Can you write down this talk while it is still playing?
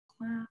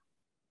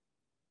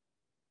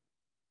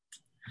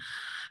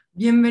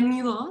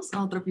Bienvenidos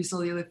a otro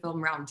episodio de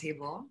Film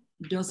Roundtable.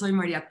 Yo soy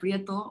María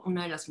Prieto,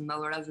 una de las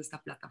fundadoras de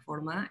esta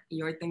plataforma,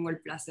 y hoy tengo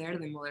el placer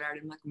de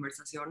moderar una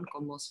conversación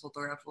con dos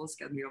fotógrafos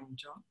que admiro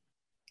mucho.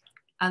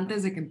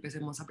 Antes de que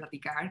empecemos a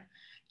platicar,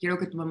 quiero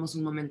que tomemos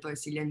un momento de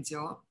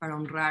silencio para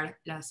honrar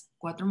las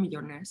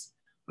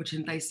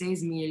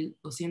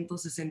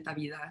 4.086.260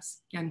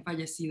 vidas que han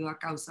fallecido a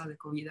causa de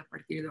COVID a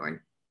partir de hoy.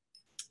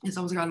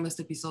 Estamos grabando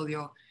este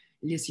episodio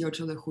el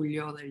 18 de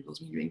julio del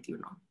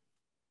 2021.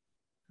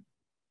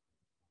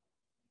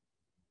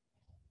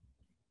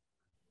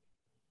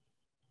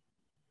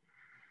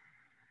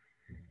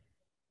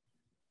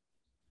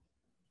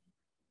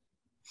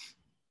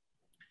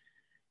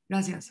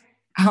 Gracias.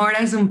 Ahora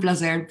es un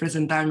placer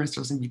presentar a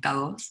nuestros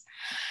invitados.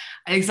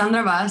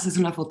 Alexandra Vaz es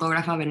una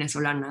fotógrafa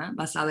venezolana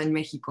basada en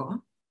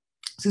México.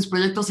 Sus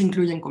proyectos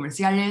incluyen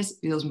comerciales,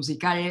 videos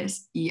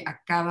musicales y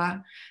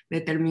acaba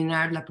de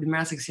terminar la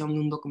primera sección de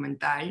un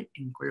documental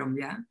en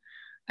Colombia.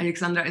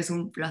 Alexandra, es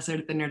un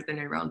placer tenerte en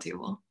el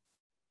Roundtable.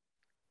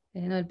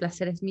 No, el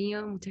placer es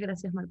mío. Muchas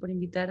gracias, Mar, por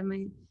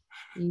invitarme.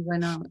 Y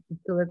bueno,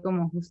 estuve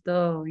como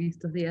justo en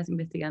estos días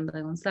investigando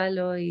de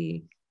Gonzalo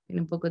y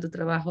en un poco de tu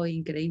trabajo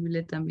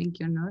increíble también.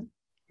 Qué honor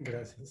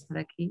Gracias. estar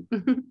aquí.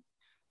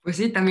 Pues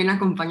sí, también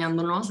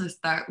acompañándonos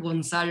está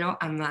Gonzalo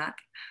Amat.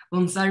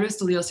 Gonzalo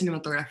estudió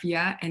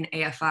cinematografía en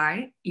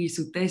AFI y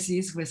su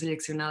tesis fue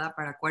seleccionada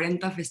para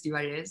 40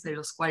 festivales, de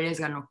los cuales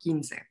ganó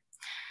 15.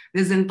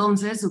 Desde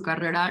entonces, su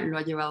carrera lo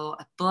ha llevado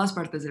a todas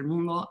partes del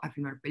mundo a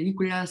filmar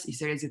películas y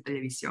series de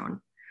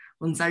televisión.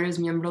 Gonzalo es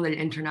miembro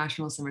del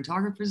International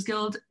Cinematographers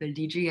Guild, del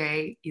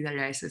DGA y de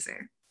la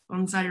SC.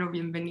 Gonzalo,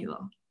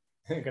 bienvenido.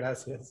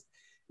 Gracias.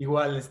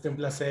 Igual, un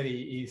placer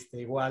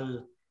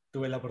igual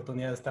tuve la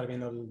oportunidad de estar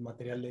viendo el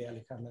material de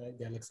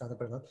Alexandra,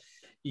 perdón,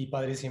 y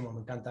padrísimo,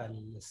 me encanta,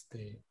 me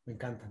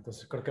encanta,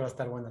 entonces creo que va a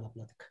estar buena la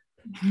plática.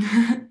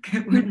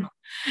 Qué bueno.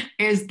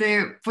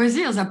 Pues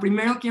sí, o sea,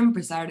 primero quiero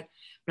empezar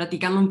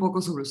platicando un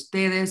poco sobre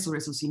ustedes, sobre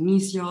sus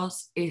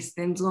inicios.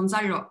 Entonces,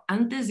 Gonzalo,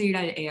 antes de ir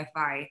al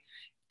AFI,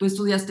 tú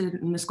estudiaste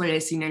en una escuela de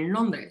cine en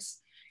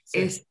Londres.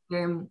 Sí.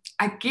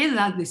 ¿A qué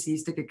edad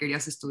decidiste que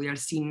querías estudiar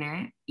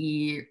cine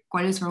y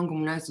cuáles fueron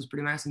como una de tus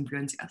primeras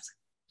influencias?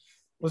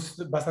 Pues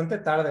bastante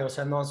tarde, o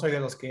sea, no soy de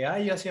los que,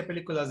 yo hacía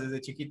películas desde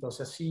chiquito, o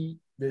sea,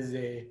 sí,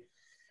 desde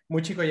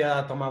muy chico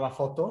ya tomaba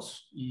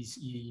fotos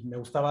y me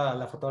gustaba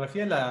la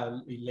fotografía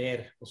y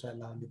leer, o sea,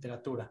 la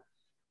literatura.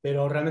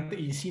 Pero realmente,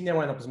 y cine,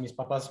 bueno, pues mis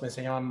papás me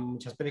enseñaban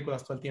muchas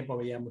películas todo el tiempo,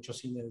 veía mucho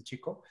cine de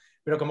chico,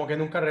 pero como que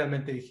nunca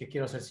realmente dije,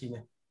 quiero hacer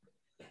cine.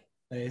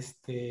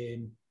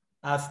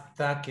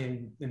 Hasta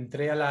que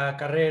entré a la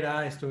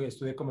carrera,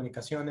 estudié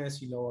comunicaciones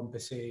y luego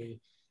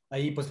empecé,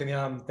 ahí pues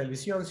tenía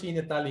televisión,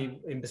 cine, tal,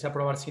 y empecé a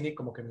probar cine y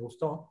como que me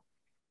gustó.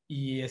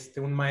 Y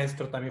un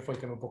maestro también fue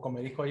el que un poco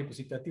me dijo, oye, pues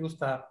si te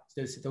gusta,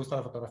 si te gusta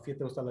la fotografía,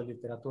 te gusta la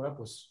literatura,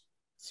 pues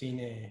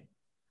cine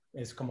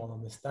es como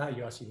donde está. Y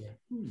yo así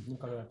de,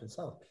 nunca lo había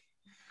pensado.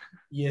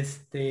 Y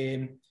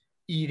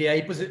y de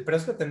ahí, pues, pero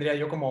esto tendría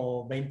yo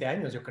como 20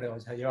 años, yo creo, o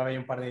sea, llevaba ya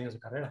un par de años de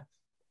carrera.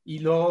 Y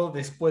luego,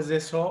 después de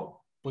eso,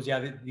 pues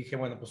ya dije,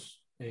 bueno,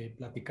 pues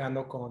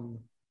platicando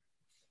con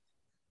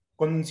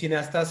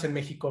cineastas en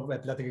México,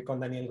 platiqué con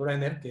Daniel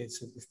Gruener, que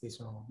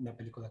hizo una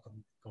película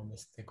con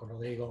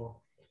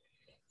Rodrigo.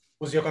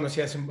 Pues yo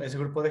conocí a ese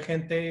grupo de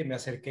gente, me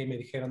acerqué y me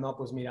dijeron, no,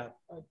 pues mira,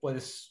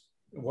 puedes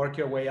work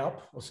your way up,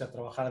 o sea,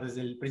 trabajar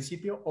desde el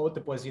principio, o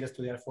te puedes ir a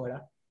estudiar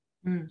fuera.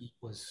 Y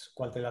pues,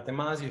 ¿cuál te late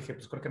más? Y dije,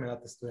 pues creo que me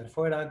late estudiar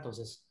fuera.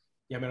 Entonces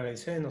ya me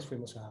organicé, nos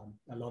fuimos a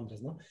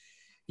Londres, ¿no?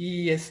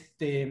 Y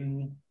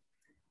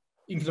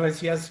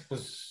influencias,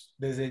 pues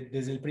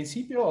desde el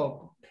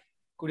principio,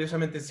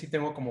 curiosamente sí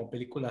tengo como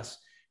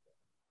películas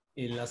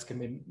en las que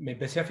me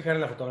empecé a fijar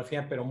en la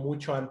fotografía, pero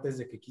mucho antes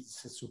de que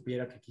se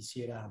supiera que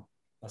quisiera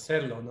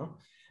hacerlo, ¿no?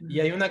 Y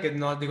hay una que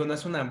no, digo, no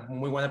es una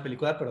muy buena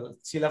película, pero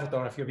sí la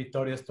fotografió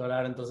Vittorio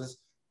Storaro,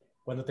 entonces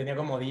cuando tenía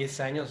como 10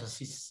 años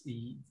así,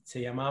 y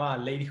se llamaba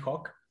Lady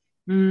Hawk,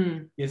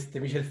 y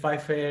Michelle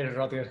Pfeiffer,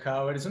 Rutger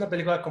Hauer, es una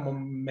película como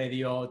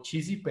medio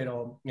cheesy,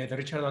 pero de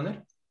Richard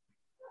Donner,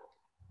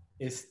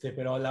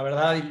 pero la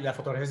verdad la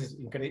fotografía es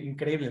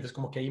increíble, entonces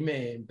como que ahí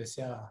me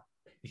empecé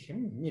dije,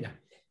 mira,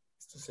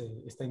 esto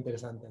está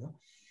interesante, ¿no?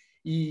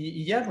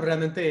 Y ya, pues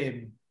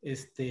realmente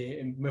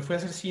me fui a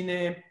hacer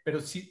cine,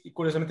 pero sí,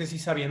 curiosamente sí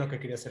sabiendo que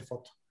quería hacer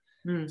foto.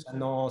 O sea,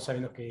 no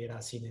sabiendo que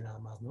era cine nada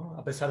más, ¿no?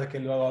 A pesar de que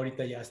luego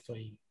ahorita ya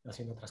estoy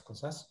haciendo otras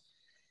cosas.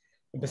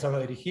 Empezando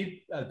a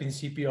dirigir, al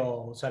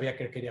principio sabía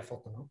que quería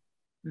foto, ¿no?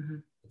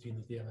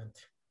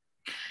 Definitivamente.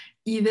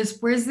 Y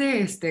después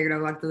de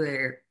graduarte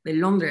de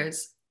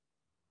Londres,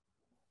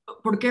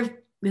 ¿por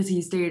qué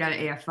decidiste ir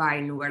al AFI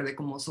en lugar de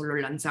como solo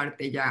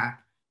lanzarte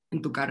ya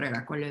en tu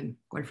carrera?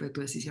 ¿Cuál fue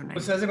tu decisión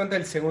Pues ahí? se hace cuenta,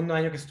 el segundo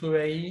año que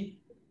estuve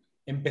ahí,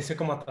 empecé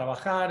como a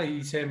trabajar,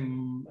 hice,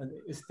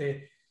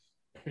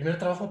 primer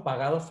trabajo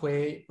pagado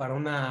fue para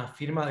una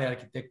firma de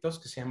arquitectos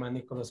que se llama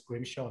Nicholas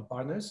Grimshaw and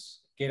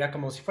Partners, que era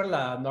como si fuera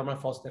la Norman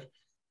Foster.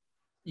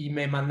 y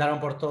me mandaron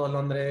por todo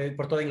Londres,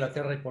 por toda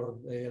Inglaterra y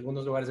por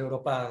algunos lugares de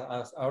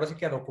Europa, ahora sí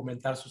que a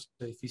documentar sus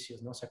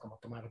edificios, ¿no? O sea, como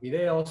tomar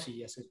videos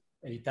y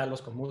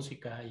editarlos con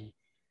música y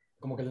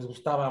como que les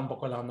gustaba un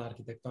poco la onda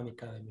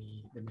arquitectónica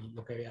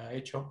lo que había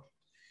hecho.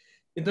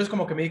 Entonces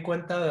como que me di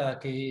cuenta de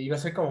que iba a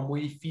ser como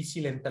muy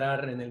difícil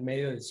entrar en el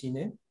medio del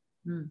cine.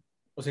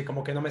 O sea,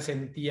 como que no me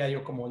sentía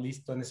yo como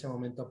listo en ese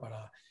momento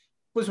para,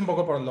 pues un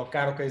poco por lo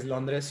caro que es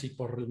Londres y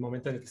por el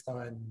momento en el que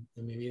estaba en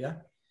mi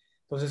vida.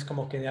 Entonces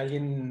como que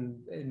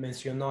alguien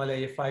mencionó el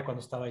AFI cuando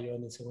estaba yo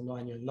en el segundo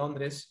año en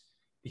Londres.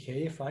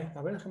 Dije, AFI,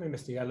 a ver, déjame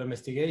investigar. Lo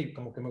investigué y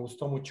como que me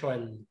gustó mucho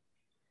el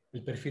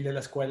perfil de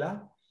la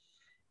escuela.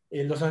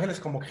 En Los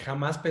Ángeles como que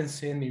jamás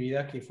pensé en mi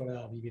vida que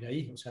fuera a vivir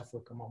ahí. O sea,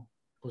 fue como,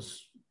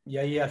 pues, y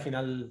ahí al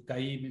final,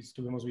 ahí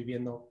estuvimos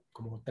viviendo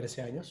como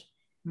 13 años.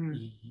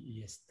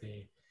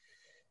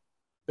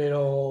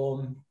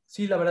 Pero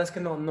sí, la verdad es que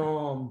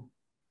no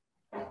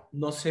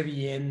sé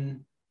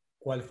bien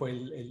cuál fue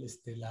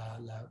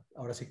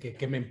ahora sí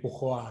que me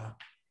empujó a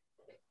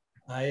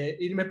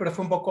irme, pero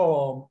fue un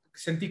poco,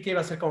 sentí que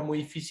iba a ser como muy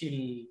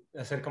difícil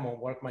hacer como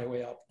work my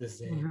way up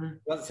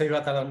se iba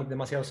a tardar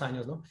demasiados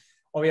años, ¿no?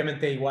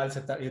 Obviamente igual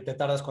te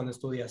tardas cuando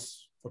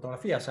estudias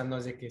fotografía, o sea, no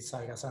es de que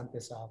salgas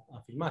antes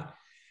a filmar,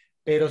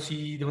 pero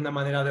sí de una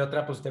manera o de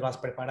otra, pues te vas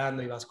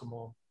preparando y vas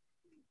como,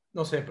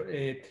 no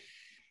sé,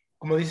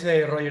 como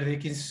dice Roger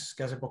Dickens,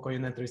 que hace poco hay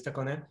una entrevista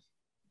con él,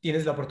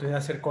 tienes la oportunidad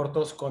de hacer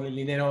cortos con el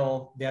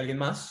dinero de alguien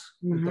más,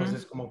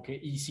 entonces como que,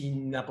 y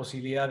sin la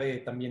posibilidad de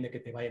también de que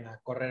te vayan a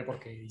correr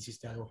porque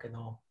hiciste algo que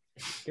no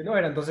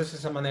era, entonces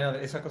esa manera,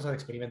 esa cosa de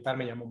experimentar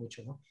me llamó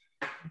mucho, ¿no?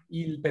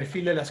 Y el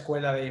perfil de la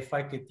escuela de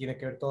EFI que tiene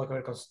que ver todo que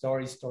ver con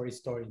story, story,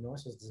 story, ¿no?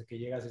 Eso es desde que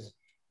llegas es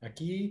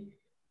aquí,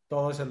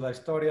 todo eso es la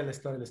historia, la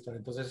historia, la historia,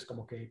 entonces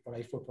como que por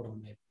ahí fue por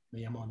donde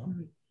me llamó, ¿no?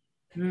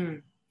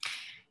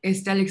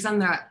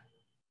 Alexandra,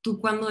 ¿tú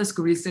cuándo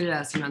descubriste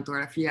la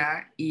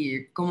cinematografía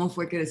y cómo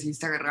fue que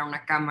decidiste agarrar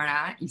una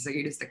cámara y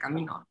seguir este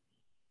camino?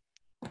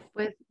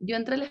 Pues yo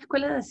entré a la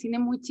escuela de cine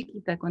muy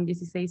chiquita, con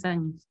 16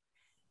 años.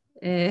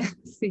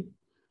 Sí,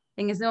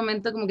 en ese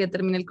momento como que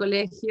terminé el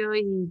colegio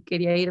y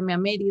quería irme a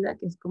Mérida,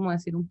 que es como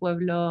decir un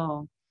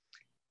pueblo,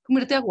 como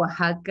irte a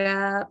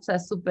Oaxaca, o sea,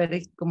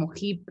 súper como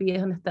hippie,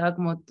 es donde estaba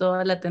como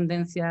toda la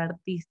tendencia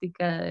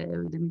artística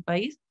de mi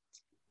país.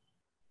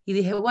 Y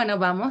dije, bueno,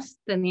 vamos,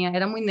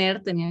 era muy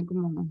nerd, tenía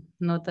como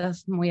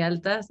notas muy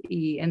altas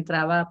y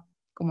entraba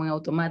como en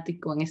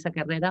automático en esa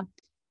carrera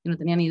y no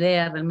tenía ni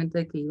idea realmente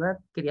de qué iba,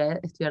 quería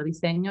estudiar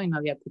diseño y no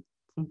había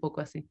un poco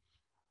así.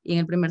 Y en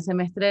el primer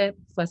semestre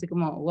fue así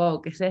como,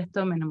 wow, ¿qué es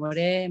esto? Me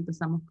enamoré,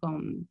 empezamos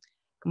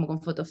como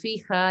con foto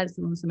fija, el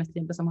segundo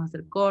semestre empezamos a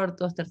hacer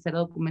cortos, tercero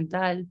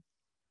documental,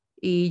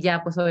 y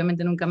ya pues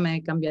obviamente nunca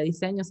me cambié a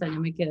diseño, o sea, yo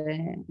me quedé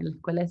en la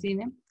escuela de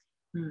cine.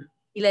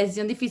 Y la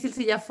decisión difícil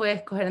sí ya fue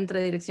escoger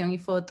entre dirección y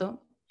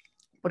foto,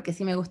 porque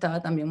sí me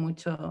gustaba también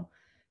mucho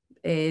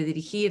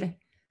dirigir.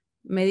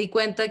 Me di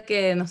cuenta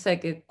que, no sé,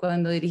 que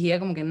cuando dirigía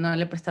como que no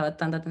le prestaba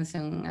tanta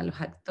atención a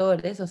los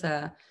actores, o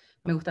sea,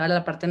 me gustaba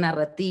la parte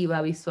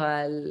narrativa,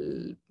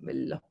 visual,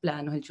 los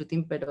planos, el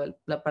shooting, pero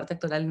la parte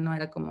actoral no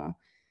era como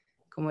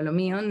lo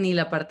mío, ni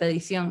la parte de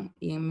edición.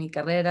 Y en mi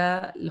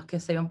carrera, los que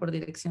se iban por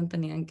dirección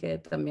tenían que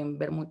también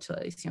ver mucho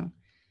de edición.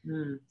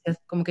 Es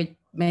como que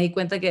me di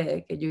cuenta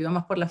que yo iba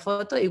más por la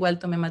foto, igual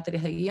tomé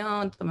materias de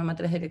guión, tomé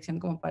materias de dirección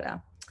como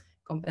para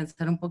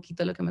compensar un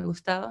poquito lo que me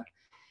gustaba.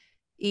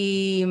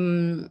 Y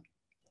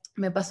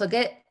me pasó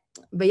que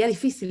veía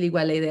difícil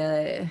igual la idea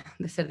de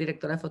ser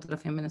directora de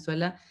fotografía en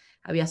Venezuela.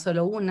 Había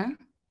solo una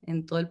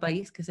en todo el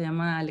país que se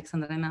llama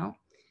Alexandra Henao.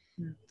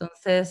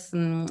 Entonces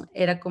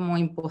era como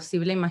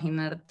imposible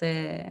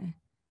imaginarte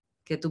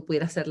que tú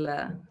pudieras ser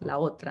la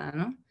otra,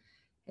 ¿no?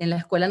 En la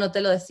escuela no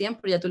te lo decían,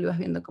 pero ya tú lo ibas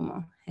viendo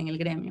como en el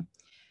gremio.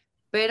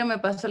 Pero me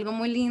pasó algo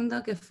muy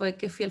lindo, que fue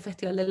que fui al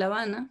Festival de La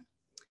Habana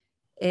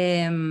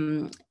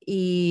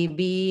y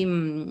vi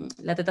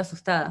La Teta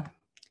Asustada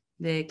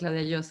de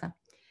Claudia Llosa.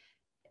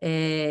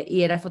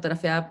 Y era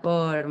fotografiada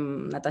por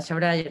Natasha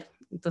Breyer.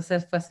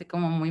 Entonces fue así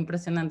como muy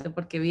impresionante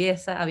porque vi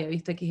esa, había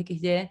visto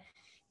XXY,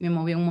 me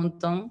movió un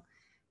montón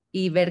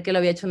y ver que lo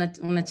había hecho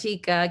una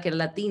chica que era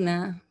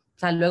latina, o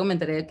sea, luego me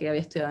enteré que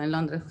había estudiado en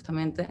Londres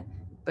justamente,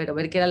 pero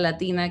ver que era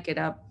latina, que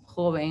era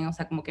joven, o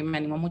sea, como que me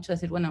animó mucho a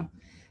decir, bueno,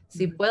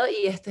 sí puedo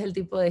y este es el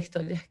tipo de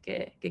historias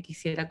que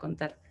quisiera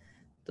contar.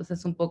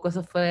 Entonces un poco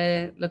eso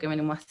fue lo que me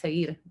animó a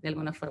seguir de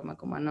alguna forma,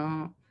 como a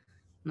no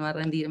a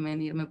rendirme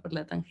ni irme por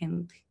la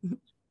tangente.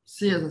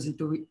 Sí, o sea, si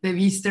tú te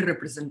viste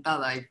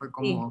representada y fue Sí,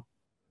 como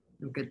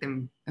lo que te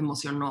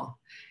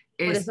emocionó.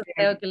 por eso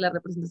creo que la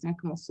representación es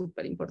como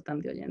súper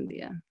importante hoy en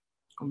día.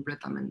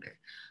 Completamente.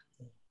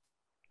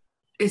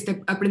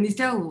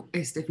 ¿Aprendiste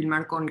a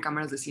filmar con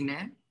cámaras de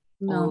cine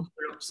o No,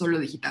 solo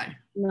digital?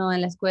 no,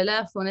 en la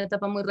escuela fue una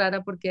etapa muy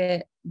rara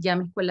porque ya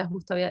mi escuela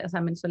justo había, o sea,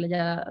 en Venezuela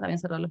ya habían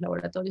cerrado los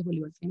laboratorios,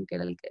 Bolívar Film, que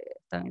era el que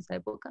estaba en esa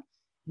época.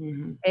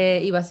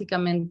 Y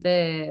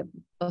básicamente,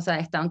 o sea,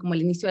 estaban como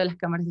el inicio de las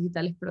cámaras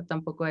digitales, pero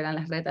tampoco eran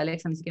las Red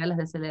Alexa, ni siquiera las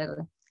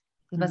DSLR.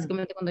 Entonces,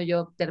 básicamente cuando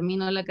yo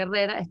termino la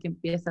carrera es que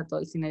empieza todo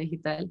el cine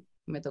digital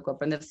me tocó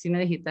aprender cine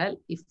digital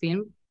y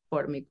film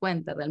por mi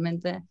cuenta.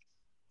 Realmente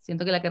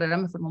siento que la carrera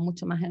me formó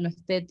mucho más en lo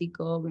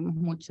estético, vimos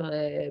mucho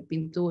de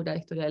pintura,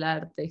 historia del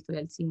arte,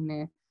 historia del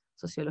cine,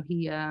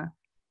 sociología,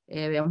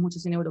 veíamos mucho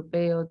cine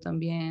europeo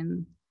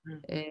también,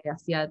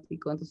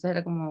 asiático, entonces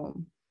era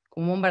como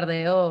un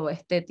bombardeo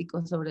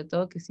estético sobre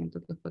todo, que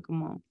siento que fue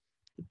como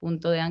el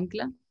punto de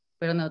ancla,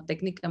 pero no,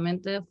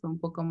 técnicamente fue un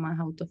poco más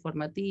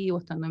autoformativo,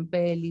 estando en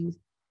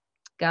pelis.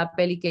 Cada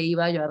peli que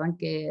iba yo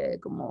arranqué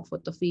como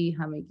foto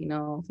fija, making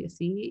of y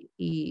así,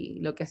 y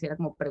lo que hacía era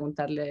como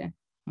preguntarle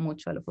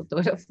mucho a los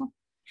fotógrafos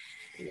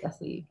y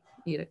así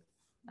ir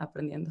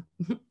aprendiendo.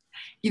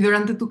 ¿Y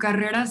durante tu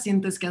carrera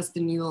sientes que has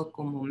tenido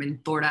como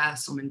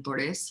mentoras o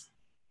mentores?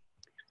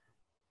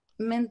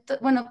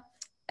 Bueno,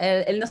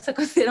 él no se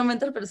considera un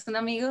mentor, pero es un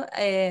amigo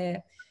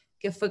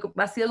que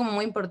ha sido como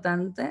muy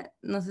importante.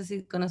 No sé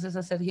si conoces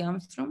a Sergio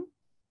Armstrong.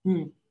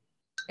 Mm.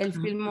 Él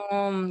filmó,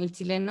 el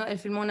chileno, él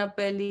filmó una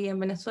peli en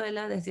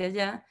Venezuela, desde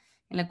allá,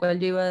 en la cual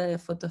yo iba de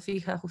foto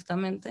fija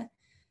justamente,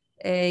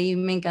 y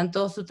me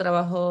encantó su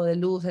trabajo de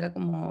luz, era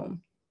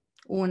como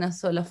una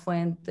sola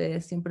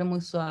fuente, siempre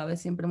muy suave,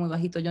 siempre muy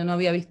bajito. Yo no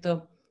había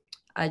visto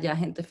allá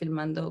gente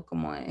filmando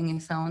como en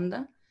esa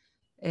onda.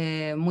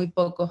 Muy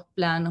pocos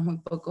planos, muy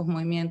pocos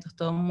movimientos,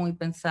 todo muy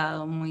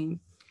pensado,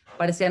 muy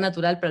parecía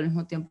natural, pero al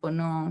mismo tiempo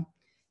no.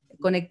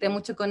 Conecté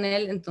mucho con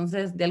él,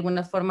 entonces de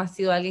alguna forma ha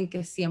sido alguien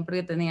que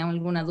siempre que tenía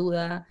alguna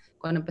duda,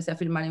 cuando empecé a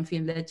filmar en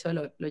film, de hecho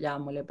lo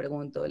llamo, le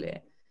pregunto,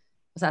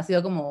 o sea, ha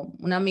sido como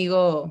un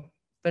amigo,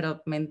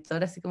 pero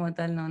mentor así como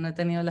tal, no he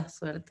tenido la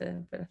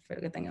suerte, pero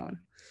espero que tenga uno.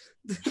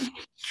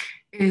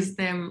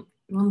 Este,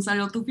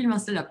 Gonzalo, tú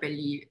filmaste la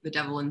peli The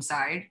Devil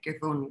Inside, que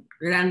fue un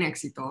gran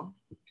éxito,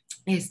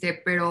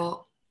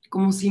 pero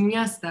como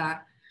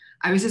cineasta,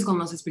 a veces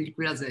cuando haces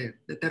películas de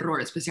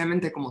terror,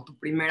 especialmente como tu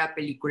primera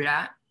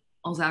película,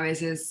 o sea, a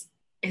veces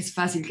es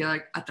fácil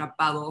quedar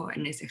atrapado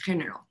en ese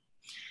género.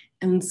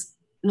 Entonces,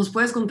 ¿nos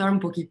puedes contar un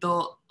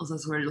poquito, o sea,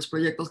 sobre los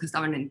proyectos que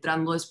estaban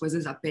entrando después de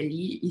esa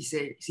peli y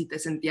si te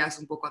sentías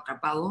un poco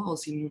atrapado o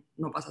si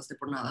no pasaste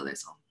por nada de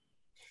eso?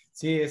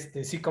 Sí,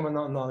 sí, como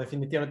no, no,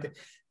 definitivamente.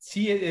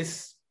 Sí,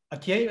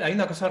 aquí hay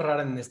una cosa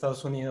rara en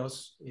Estados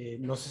Unidos,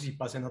 no sé si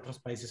pasa en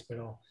otros países,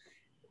 pero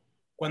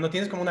cuando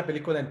tienes como una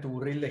película en tu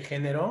reel de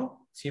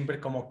género, siempre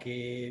como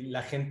que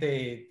la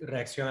gente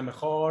reacciona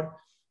mejor,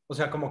 o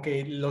sea, como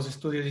que los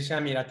estudios dicen,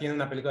 ah, mira, tiene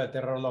una película de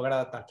terror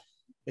lograda tal.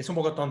 Es un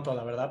poco tonto,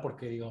 la verdad,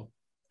 porque digo,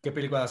 ¿qué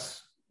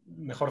películas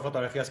mejor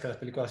fotografías que las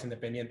películas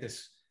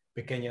independientes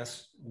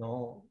pequeñas,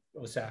 ¿no?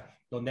 O sea,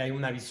 donde hay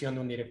una visión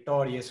de un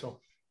director y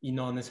eso, y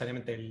no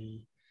necesariamente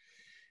el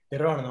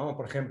terror, ¿no?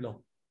 Por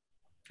ejemplo,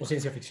 o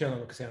ciencia ficción o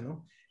lo que sea,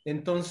 ¿no?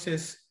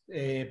 Entonces,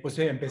 pues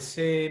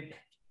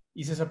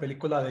hice esa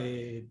película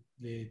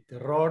de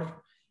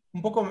terror.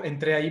 Un poco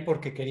entré ahí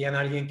porque querían a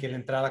alguien que le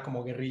entrara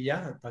como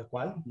guerrilla, tal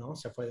cual, ¿no?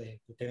 Se fue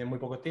de tener muy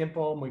poco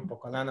tiempo, muy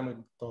poca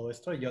lana, todo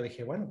esto, y yo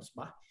dije, bueno, pues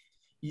va.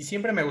 Y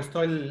siempre me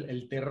gustó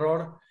el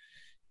terror,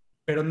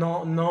 pero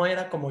no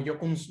era como yo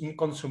un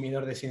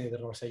consumidor de cine de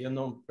terror, o sea, yo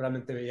no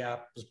realmente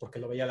veía, pues porque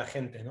lo veía la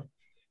gente, ¿no?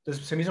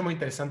 Entonces se me hizo muy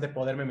interesante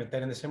poderme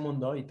meter en ese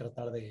mundo y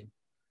tratar de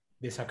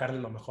sacarle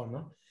lo mejor,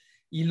 ¿no?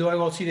 Y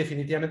luego, sí,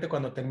 definitivamente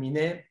cuando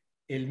terminé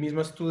el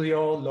mismo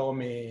estudio, luego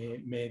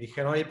me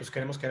dijeron, oye, pues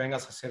queremos que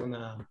vengas a hacer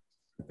otra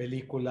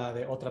película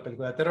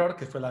de terror,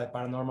 que fue la de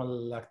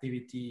Paranormal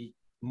Activity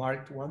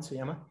Marked One, se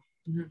llama.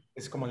 Ujú.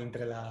 Es como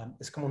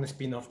un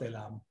spin-off de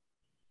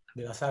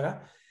la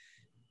saga.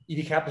 Y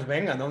dije, ah, pues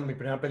venga, ¿no? Mi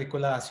primera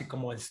película así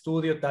como el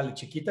estudio, tal,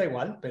 chiquita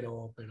igual,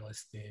 pero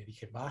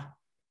dije, va.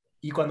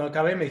 Y cuando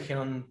acabé me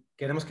dijeron,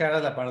 queremos que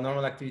hagas la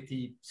Paranormal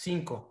Activity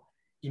 5.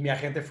 Y mi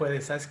agente fue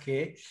de, ¿sabes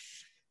qué?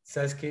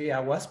 ¿Sabes qué?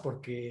 Aguas,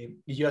 porque...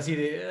 Y yo así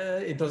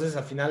de... Entonces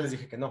al final les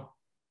dije que no.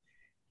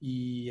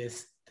 Y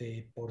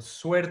por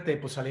suerte,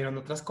 pues salieron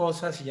otras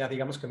cosas y ya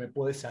digamos que me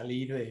pude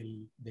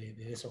salir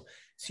de eso.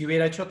 Si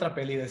hubiera hecho otra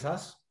peli de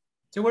esas,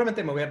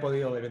 seguramente me hubiera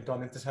podido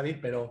eventualmente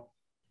salir, pero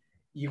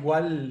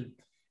igual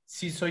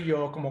sí soy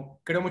yo,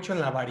 como creo mucho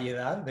en la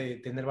variedad, de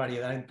tener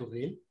variedad en tu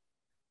reel,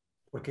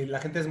 porque la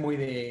gente es muy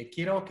de,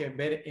 quiero que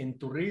ver en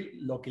tu reel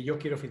lo que yo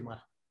quiero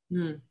filmar,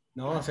 Mm.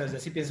 ¿no? O sea,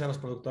 así piensan los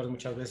productores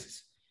muchas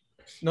veces.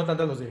 No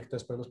tanto los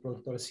directores, pero los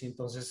productores sí.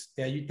 Entonces,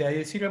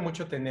 te sirve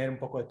mucho tener un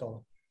poco de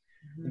todo.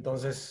 Ujú.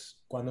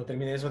 Entonces, cuando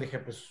terminé eso, dije,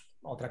 pues,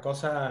 otra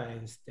cosa,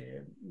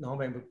 no,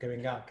 que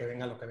venga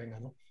lo que venga,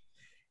 ¿no?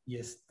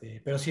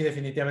 Pero sí,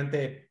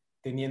 definitivamente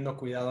teniendo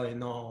cuidado de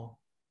no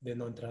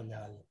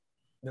entrarle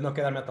de no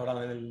quedarme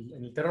atorado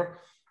en el terror.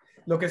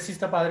 Lo que sí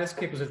está padre es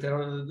que, pues, el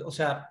terror, o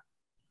sea,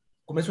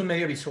 como es un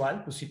medio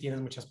visual, pues sí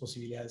tienes muchas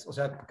posibilidades. O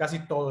sea,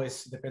 casi todo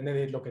depende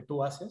de lo que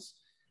tú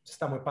haces.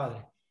 Está muy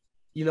padre.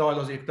 Y luego a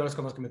los directores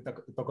con los que me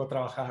tocó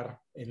trabajar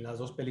en las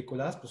dos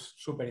películas, pues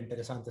súper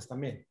interesantes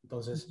también.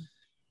 Entonces,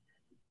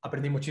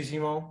 aprendí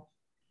muchísimo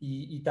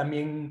y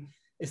también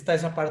está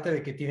esa parte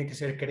de que tiene que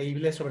ser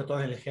creíble, sobre todo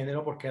en el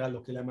género, porque era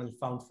lo que le llaman el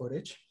found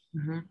footage,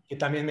 Ujú. que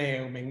también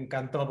me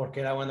encantó porque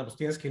era, bueno, pues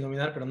tienes que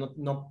iluminar, pero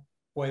no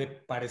puede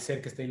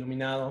parecer que esté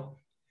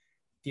iluminado.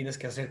 tienes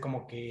que hacer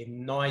como que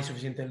no hay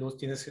suficiente luz,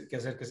 tienes que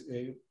hacer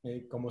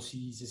como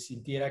si se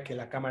sintiera que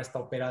la cámara está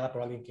operada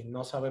por alguien que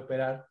no sabe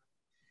operar,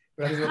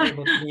 pero al mismo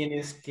tiempo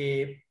tienes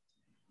que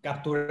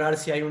capturar,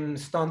 si hay un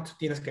stunt,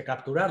 tienes que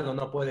capturarlo,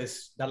 no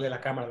puedes darle la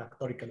cámara al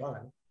actor y que lo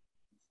haga, ¿no?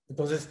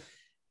 Entonces,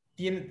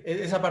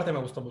 esa parte me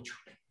gustó mucho.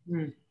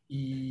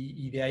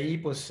 Y de ahí,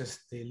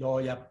 pues,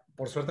 luego ya,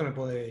 por suerte me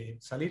pude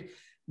salir.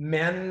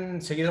 Me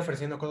han seguido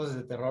ofreciendo cosas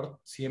de terror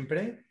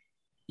siempre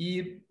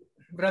y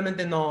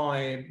realmente no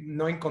he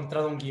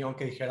encontrado un guión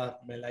que dijera,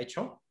 me la he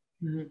hecho.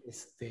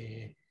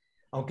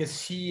 Aunque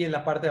sí, en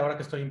la parte de ahora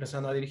que estoy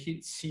empezando a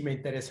dirigir, sí me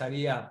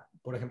interesaría,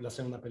 por ejemplo,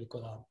 hacer una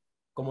película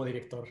como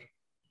director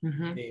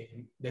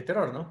de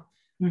terror, ¿no?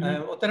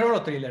 O terror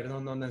o thriller,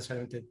 no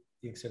necesariamente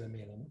tiene que ser de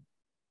miedo, ¿no?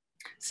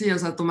 Sí, o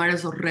sea, tomar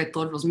esos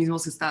retos, los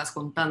mismos que estabas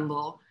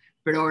contando,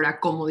 pero ahora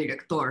como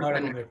director, Ahora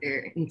como tener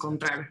director. que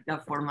encontrar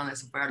la forma de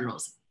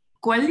superarlos.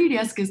 ¿Cuál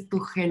dirías que es tu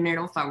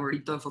género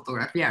favorito de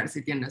fotografiar,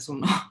 si tienes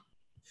uno?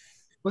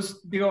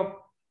 Pues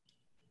digo,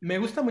 me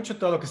gusta mucho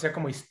todo lo que sea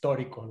como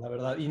histórico, la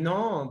verdad. Y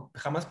no,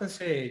 jamás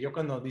pensé, yo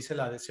cuando hice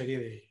la serie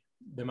de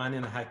The Man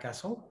in the High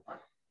Castle,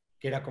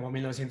 que era como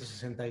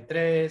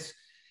 1963,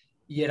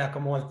 y era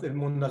como el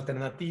mundo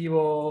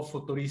alternativo,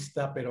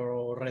 futurista,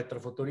 pero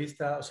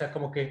retrofuturista. O sea,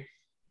 como que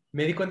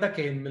me di cuenta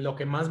que lo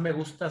que más me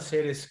gusta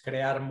hacer es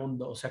crear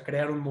mundo, o sea,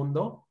 crear un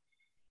mundo,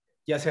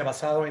 ya sea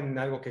basado en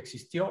algo que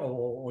existió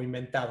o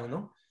inventado,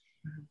 ¿no?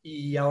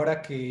 Y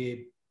ahora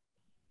que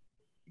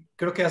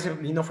creo que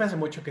y no fue hace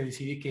mucho que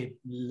decidí que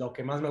lo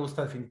que más me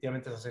gusta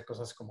definitivamente es hacer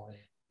cosas como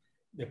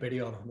de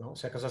periodo, ¿no? O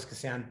sea, cosas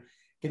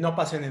que no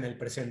pasen en el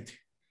presente.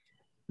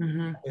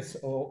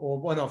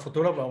 Bueno,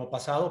 futuro o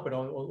pasado,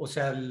 pero, o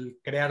sea, el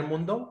crear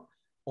mundo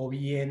o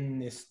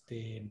bien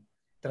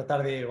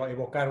tratar de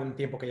evocar un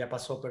tiempo que ya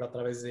pasó, pero a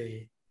través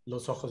de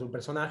los ojos de un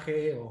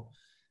personaje,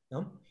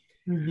 ¿no?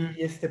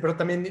 Pero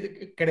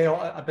también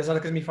creo, a pesar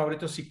de que es mi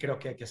favorito, sí creo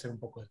que hay que hacer un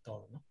poco de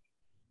todo, ¿no?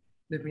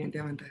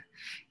 Definitivamente.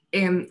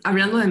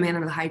 Hablando de Man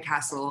in the High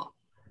Castle,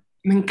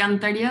 me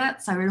encantaría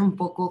saber un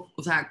poco,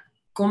 o sea,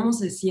 cómo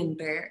se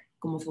siente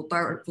como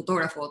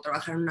fotógrafo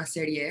trabajar en una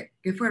serie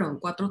que fueron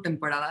 4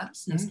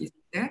 temporadas, las que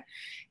hiciste.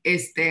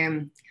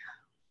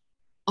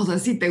 O sea,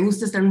 si te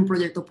gusta estar en un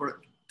proyecto por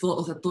todo,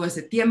 o sea, todo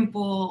ese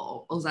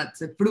tiempo, o sea,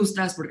 te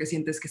frustras porque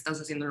sientes que estás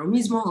haciendo lo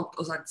mismo,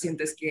 o sea,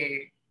 sientes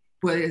que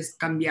puedes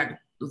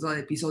cambiar, o sea,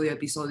 de episodio a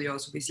episodio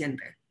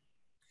suficiente.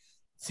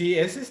 Sí,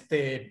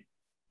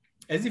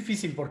 es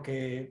difícil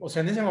porque, o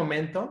sea, en ese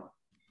momento,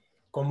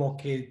 como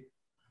que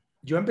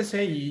yo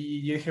empecé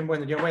y yo dije,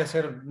 bueno, yo voy a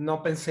hacer,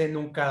 no pensé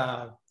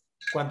nunca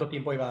cuánto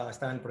tiempo iba a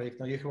estar en el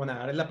proyecto. Yo dije, bueno,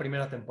 haré la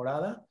primera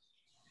temporada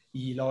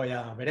y luego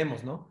ya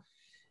veremos, ¿no?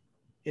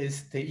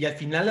 Y al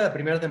final de la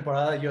primera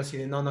temporada yo así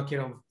de, no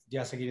quiero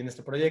ya seguir en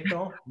este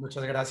proyecto,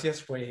 muchas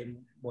gracias, fue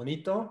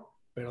bonito,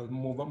 pero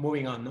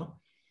moving on,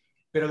 ¿no?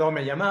 Pero luego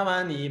me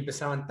llamaban y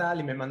empezaban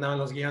tal y me mandaban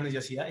los guiones y yo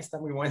así, está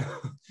muy bueno.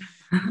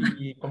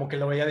 Y como que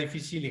lo veía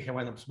difícil y dije,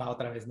 bueno, pues va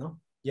otra vez,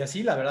 ¿no? Y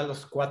así, la verdad,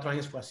 los 4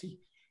 años fue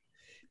así.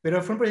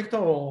 Pero fue un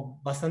proyecto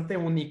bastante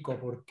único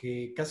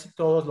porque casi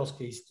todos los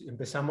que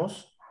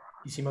empezamos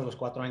hicimos los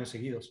 4 años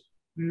seguidos.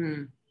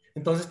 Mm.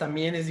 Entonces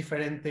también es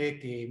diferente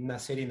que una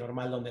serie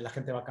normal donde la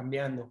gente va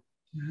cambiando.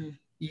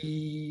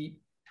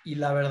 Y, y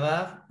la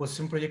verdad, pues es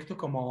un proyecto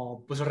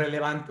como, pues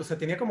relevante, o sea,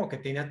 tenía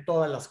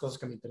todas las cosas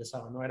que me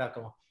interesaban, ¿no? Era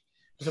como,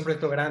 pues un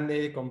proyecto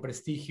grande, con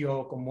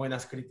prestigio, con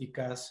buenas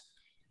críticas,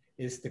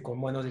 con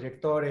buenos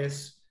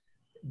directores,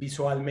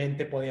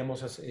 visualmente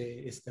podíamos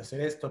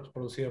hacer esto,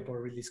 producido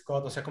por Ridley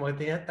Scott, o sea, como que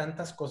tenía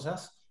tantas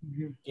cosas,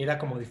 era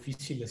como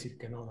difícil decir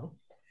que no, ¿no?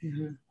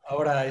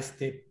 Ahora,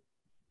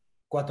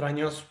 4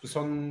 años, pues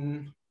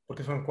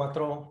porque son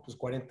 4, pues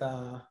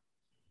 40,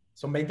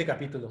 son 20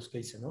 capítulos que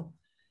hice, ¿no?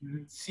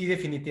 Sí,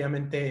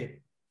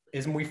 definitivamente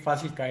es muy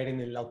fácil caer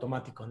en el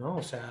automático, ¿no?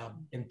 O sea,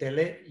 en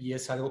tele, y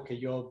es algo que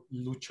yo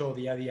lucho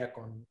día a día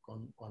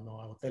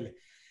cuando hago tele.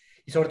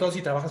 Y sobre todo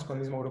si trabajas con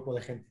el mismo grupo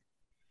de gente.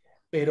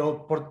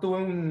 Pero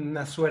tuve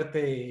una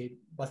suerte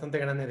bastante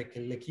grande de que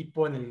el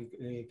equipo en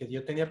el que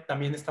yo tenía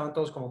también estaban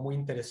todos como muy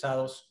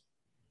interesados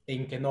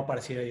en que no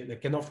pareciera, de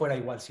que no fuera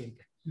igual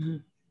siempre.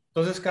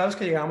 Entonces, cada vez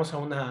que llegábamos a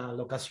una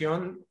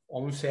locación o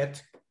un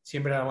set,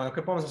 siempre era, bueno,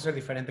 ¿qué podemos hacer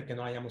diferente que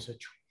no hayamos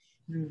hecho?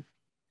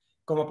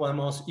 ¿Cómo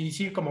podemos? Y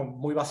sí, como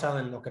muy basado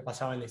en lo que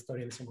pasaba en la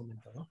historia en ese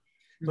momento, ¿no?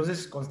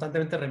 Entonces,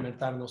 constantemente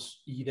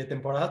reinventarnos y de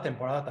temporada a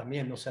temporada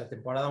también. O sea,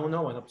 temporada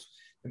 1, bueno, pues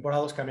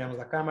temporada 2 cambiamos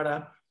la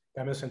cámara,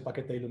 cambiamos el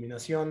paquete de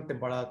iluminación,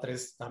 temporada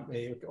 3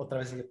 otra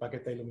vez el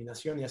paquete de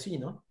iluminación y así,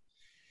 ¿no?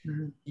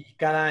 Y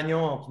cada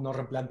año pues, nos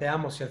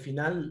replanteamos y al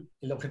final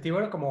el objetivo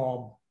era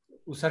como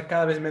usar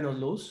cada vez menos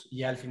luz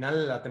y al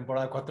final la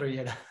temporada 4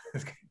 ya era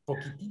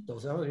poquitito, o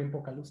sea, bien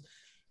poca luz.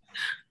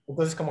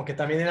 Entonces como que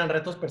también eran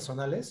retos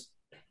personales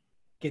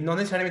que no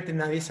necesariamente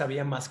nadie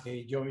sabía más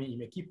que yo y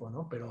mi equipo,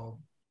 ¿no? Pero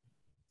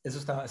eso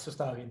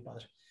estaba bien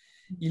padre.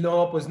 Y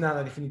luego, pues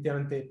nada,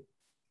 definitivamente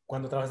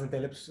cuando trabajas en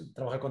tele, pues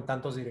trabajar con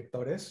tantos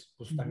directores,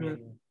 pues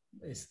también,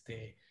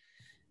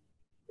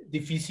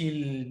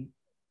 difícil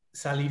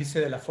salirse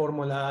de la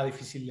fórmula,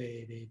 difícil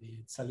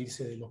de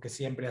salirse de lo que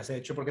siempre has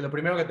hecho, porque lo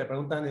primero que te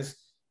preguntan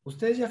es,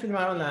 ¿ustedes ya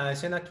filmaron la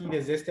escena aquí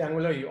desde este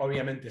ángulo? Y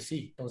obviamente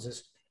sí,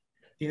 entonces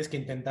tienes que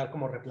intentar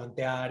como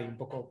replantear y un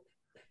poco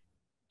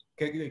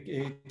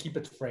keep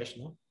it fresh,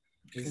 ¿no?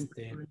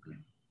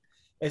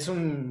 Es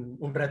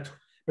un reto,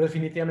 pero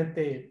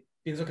definitivamente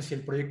pienso que si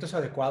el proyecto es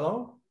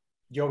adecuado,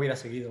 yo hubiera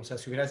seguido, o sea,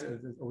 si hubiera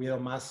habido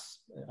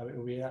más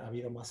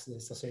de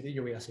esta serie,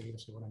 yo hubiera seguido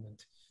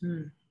seguramente.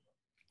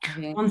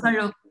 Bien.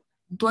 Gonzalo,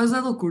 ¿tú has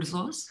dado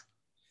cursos?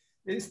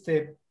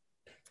 Este,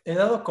 He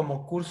dado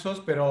como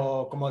cursos,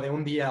 pero como de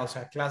un día, o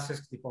sea,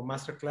 clases tipo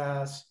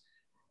masterclass,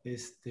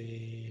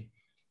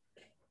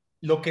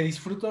 lo que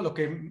disfruto,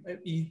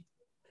 y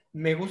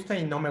me gusta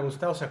y no me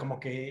gusta, o sea, como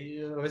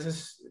que a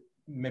veces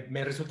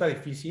me resulta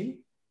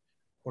difícil,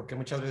 porque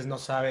muchas veces no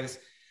sabes,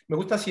 me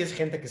gusta si es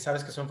gente que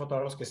sabes que son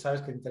fotógrafos, que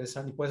sabes que te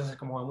interesan y puedes hacer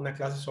como una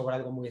clase sobre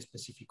algo muy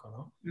específico,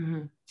 ¿no?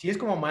 Si es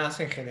como más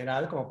en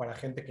general, como para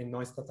gente que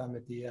no está tan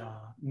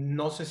metida,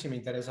 no sé si me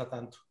interesa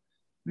tanto.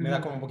 Me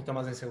da como un poquito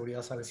más de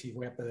inseguridad saber si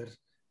voy a poder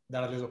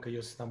darles lo que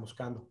ellos están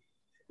buscando.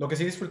 Lo que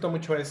sí disfruto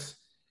mucho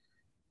es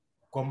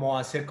como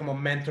hacer como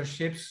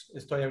mentorships.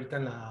 Estoy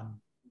ahorita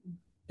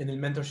en el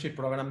mentorship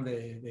program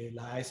de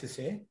la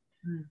ASC.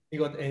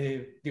 Digo,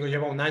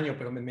 llevo un año,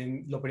 pero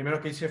lo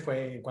primero que hice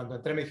fue, cuando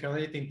entré, me dijeron,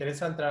 oye, ¿te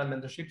interesa entrar al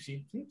mentorship?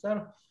 Sí, sí,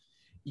 claro.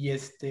 Y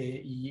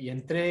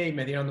entré y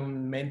me dieron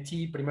un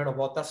mentee. Primero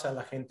votas a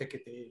la gente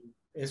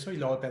eso, y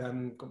luego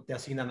te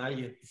asignan a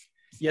alguien.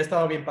 Y ha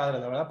estado bien padre,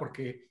 la verdad,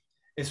 porque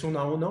es 1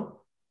 a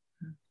 1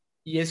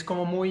 y es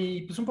como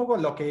muy, pues un poco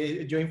lo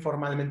que yo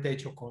informalmente he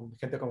hecho con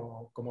gente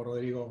como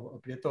Rodrigo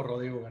Prieto,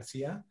 Rodrigo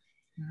García,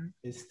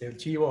 el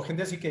Chivo,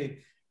 gente así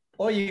que,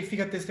 oye,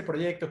 fíjate este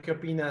proyecto, ¿qué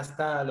opinas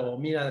tal? O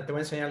mira, te voy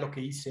a enseñar lo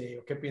que hice,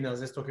 o qué opinas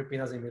de esto, qué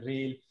opinas de mi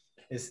reel,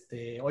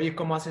 oye,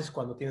 ¿cómo haces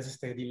cuando tienes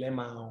este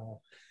dilema?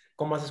 O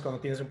 ¿cómo haces cuando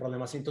tienes un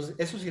problema así? Entonces,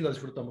 eso sí lo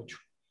disfruto mucho.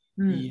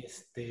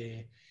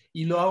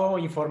 Y lo hago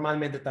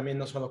informalmente también,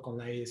 no solo con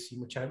la ES, y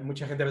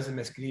mucha gente a veces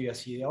me escribe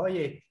así de,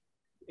 oye,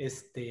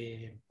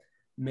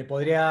 me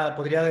podría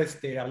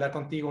hablar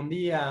contigo un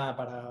día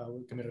para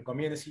que me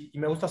recomiendes, y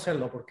me gusta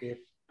hacerlo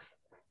porque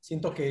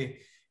siento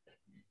que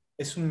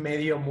es un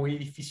medio muy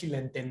difícil de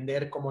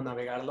entender cómo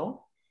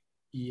navegarlo,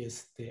 y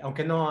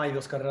aunque no hay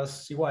dos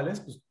carreras iguales,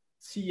 pues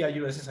sí a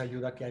veces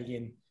ayuda que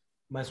alguien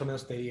más o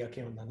menos te diga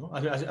qué onda, ¿no?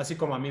 Así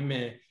como a mí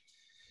me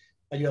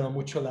ha ayudado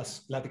mucho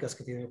las pláticas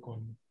que he tenido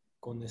con,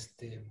 con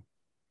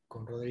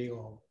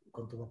Rodrigo,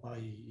 con tu papá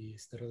y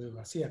Rodrigo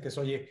García, que es,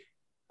 oye,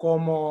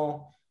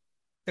 ¿cómo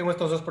tengo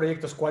estos dos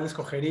proyectos? ¿Cuál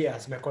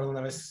escogerías? Me acuerdo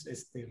una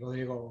vez,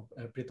 Rodrigo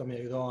Prieto me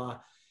ayudó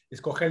a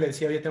escoger, le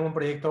decía, oye, tengo un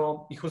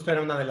proyecto, y justo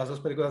era una de las dos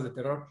películas de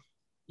terror,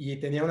 y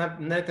tenía una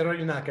de terror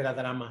y una que era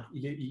drama, y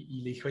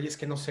le dije, oye, es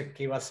que no sé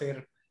qué va a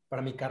ser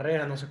para mi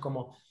carrera, no sé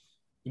cómo,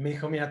 y me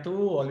dijo, mira,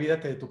 tú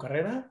olvídate de tu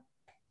carrera,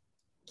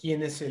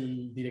 ¿quién es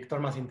el director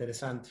más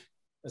interesante?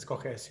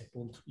 Escoge ese,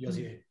 punto. Y yo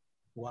así de,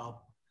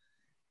 wow.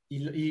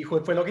 Y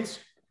fue lo que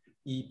hice,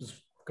 y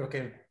pues creo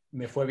que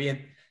me fue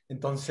bien.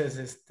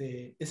 Entonces,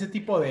 ese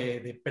tipo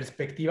de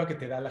perspectiva que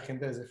te da la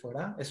gente desde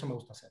fuera, eso me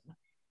gusta hacer, ¿no?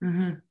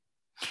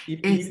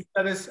 Y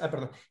tal vez,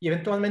 perdón, y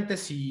eventualmente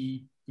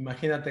si,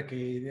 imagínate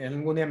que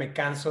algún día me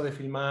canso de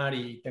filmar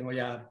y tengo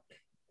ya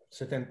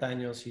 70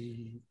 años,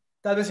 y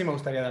tal vez sí me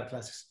gustaría dar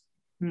clases,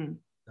 ¿no?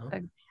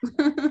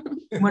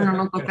 Bueno,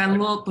 no,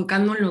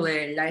 tocando lo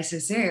de la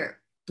SC,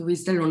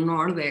 tuviste el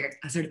honor de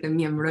hacerte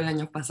miembro el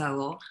año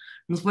pasado.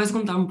 ¿Nos puedes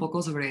contar un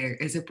poco sobre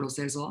ese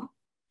proceso?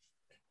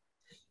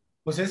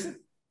 Pues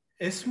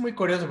es muy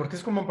curioso porque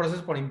es como un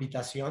proceso por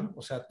invitación,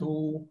 o sea,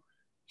 tú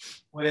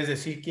puedes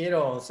decir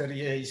quiero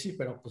ser sí,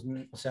 pero pues,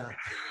 o sea,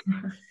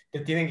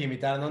 te tienen que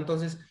invitar, ¿no?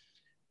 Entonces,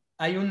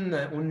 hay un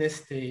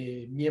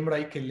miembro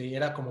ahí que le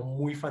era como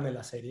muy fan de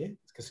la serie,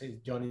 que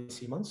es Johnny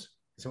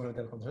Simmons, que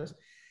seguramente lo conoces,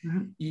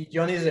 y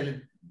Johnny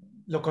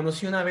lo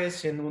conocí una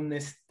vez en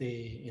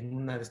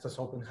una de estas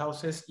open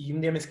houses, y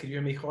un día me escribió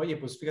y me dijo, oye,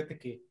 pues fíjate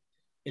que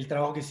el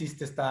trabajo que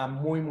hiciste está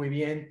muy, muy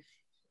bien,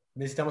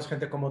 necesitamos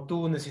gente como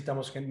tú,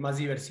 necesitamos más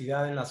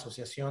diversidad en la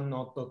asociación,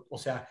 ¿no? O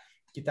sea,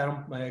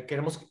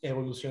 queremos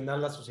evolucionar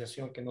la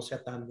asociación, que no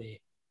sea tan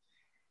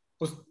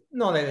pues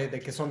no de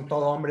que son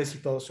todos hombres y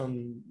todos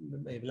son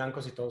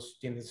blancos y todos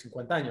tienen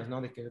 50 años,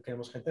 ¿no? De que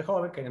queremos gente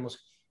joven,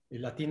 queremos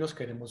latinos,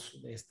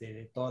 queremos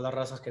todas las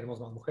razas, queremos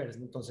más mujeres,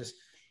 ¿no?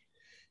 Entonces,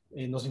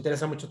 nos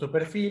interesa mucho tu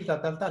perfil,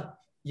 tal, tal, tal.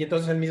 Y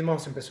entonces él mismo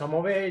se empezó a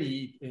mover,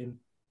 y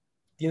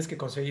tienes que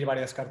conseguir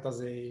varias cartas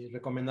de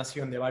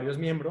recomendación de varios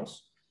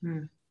miembros.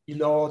 Y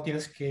luego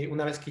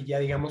una vez que ya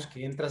digamos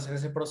que entras en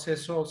ese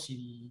proceso,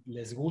 si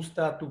les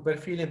gusta tu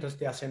perfil, entonces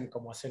te hacen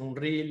como hacer un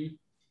reel.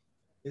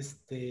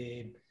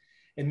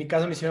 En mi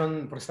caso me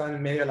hicieron, porque estaba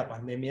en medio de la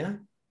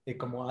pandemia,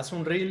 como haz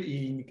un reel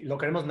y lo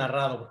queremos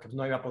narrado, porque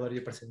no iba a poder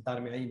yo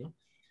presentarme ahí, ¿no?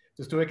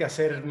 Entonces tuve que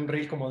hacer un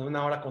reel como de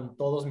 1 hora con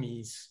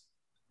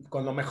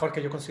con lo mejor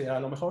que yo consideraba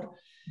lo mejor,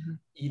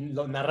 y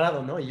lo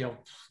narrado, ¿no? Y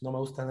yo, no me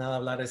gusta nada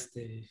hablar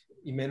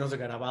y menos de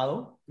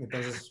grabado,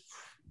 entonces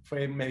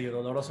fue medio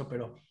doloroso,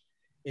 pero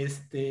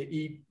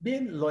Y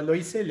bien, lo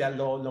hice,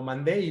 lo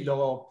mandé y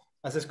luego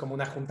haces como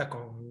una junta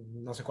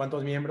con no sé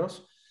cuántos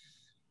miembros,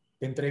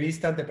 te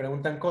entrevistan, te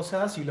preguntan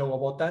cosas y luego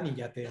votan y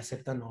ya te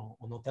aceptan o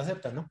no te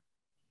aceptan, ¿no?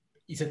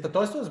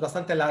 Todo esto es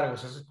bastante largo, o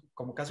sea, es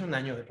como casi un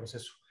año de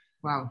proceso.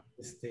 Wow.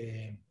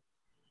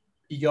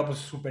 Y yo pues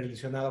súper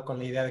ilusionado con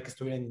la idea de que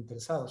estuvieran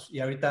interesados. Y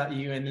ahorita,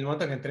 y en el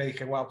momento en que entré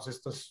dije, wow, pues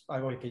esto es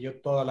algo que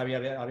yo toda la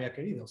vida había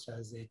querido, o sea,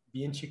 desde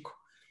bien chico.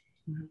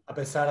 A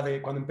pesar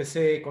de cuando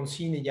empecé con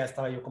cine ya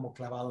estaba yo como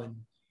clavado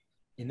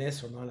en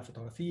eso, ¿no? En la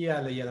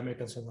fotografía, leía el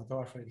American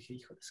Cinematographer y dije,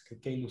 híjole,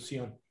 qué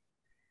ilusión.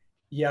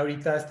 Y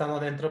ahorita estando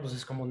adentro, pues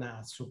es como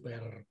una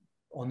súper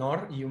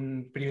honor y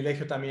un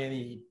privilegio también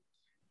y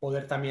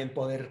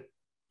poder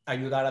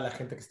ayudar a la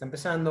gente que está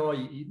empezando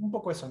y un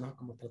poco eso, ¿no?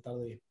 Como tratar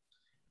de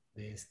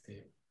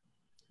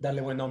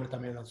darle buen nombre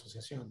también a la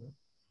asociación, ¿no?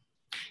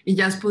 ¿Y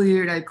ya has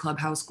podido ir al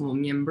Clubhouse como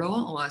miembro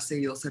o has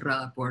seguido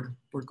cerrada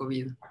por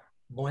COVID?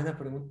 Buena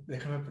pregunta,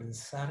 déjame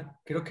pensar.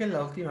 Creo que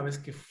la última vez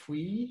que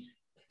fui,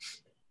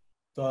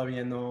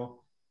 todavía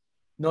no.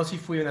 No, sí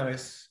fui una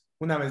vez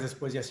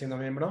después ya siendo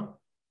miembro.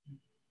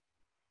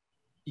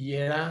 Y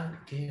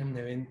era, ¿qué era un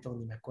evento?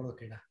 Ni me acuerdo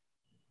qué era.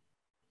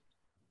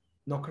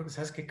 No, creo que,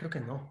 ¿sabes qué? Creo que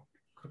no.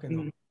 Creo que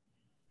no. Mm.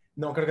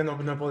 No, creo que no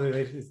he podido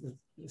ir.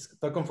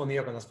 Estoy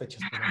confundido con las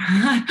fechas, pero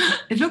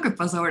Es lo que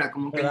pasa ahora,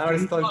 como que el ahora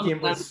es todo el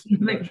tiempo tiempo es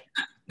blur.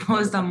 todo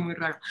está muy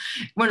raro.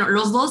 Bueno,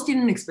 los dos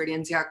tienen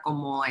experiencia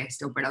como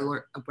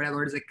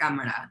operadores de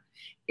cámara.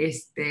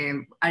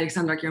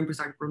 Alexandra, quiero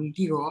empezar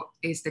contigo.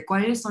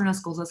 ¿Cuáles son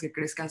las cosas que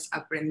crees que has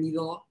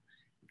aprendido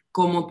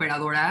como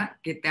operadora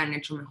que te han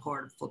hecho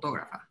mejor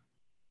fotógrafa?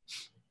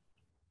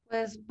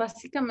 Pues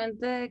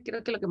básicamente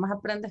creo que lo que más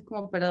aprendes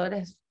como operador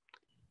es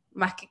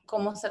más que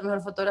cómo ser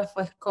mejor fotógrafo,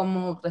 es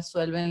cómo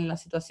resuelven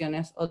las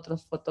situaciones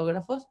otros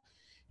fotógrafos,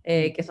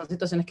 que son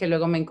situaciones que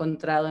luego me he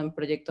encontrado en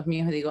proyectos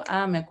míos y digo,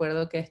 me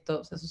acuerdo que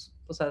esto,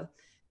 o sea,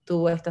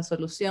 tuvo esta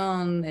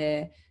solución,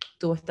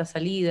 tuvo esta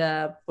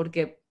salida,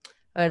 porque,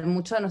 a ver,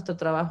 mucho de nuestro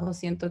trabajo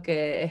siento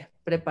que es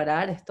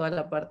preparar, es toda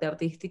la parte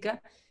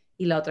artística,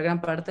 y la otra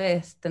gran parte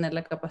es tener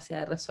la capacidad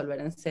de resolver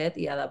en set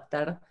y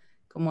adaptar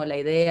como la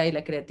idea y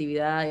la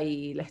creatividad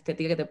y la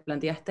estética que te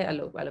planteaste a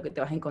lo que te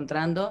vas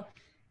encontrando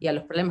y a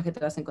los problemas que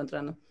te vas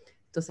encontrando.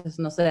 Entonces,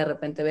 no sé, de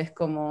repente ves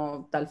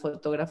como tal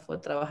fotógrafo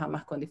trabaja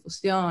más con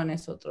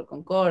difusiones, otro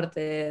con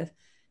cortes.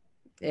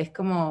 Es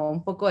como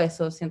un poco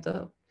eso,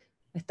 siento,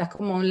 estás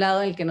como a un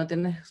lado en el que no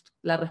tienes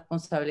la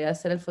responsabilidad de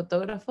ser el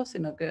fotógrafo,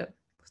 sino que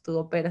pues, tú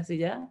operas y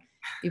ya,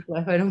 y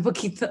puedes ver un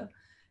poquito,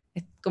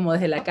 es como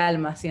desde la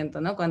calma, siento,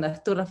 ¿no? Cuando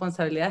es tu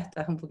responsabilidad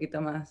estás un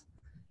poquito más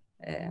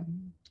eh,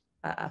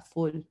 a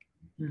full.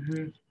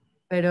 Uh-huh.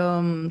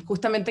 Pero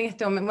justamente en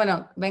este momento,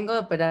 bueno, vengo de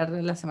operar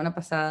la semana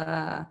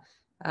pasada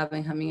a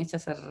Benjamín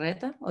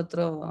Echazarreta,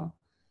 otro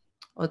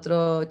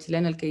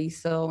chileno, el que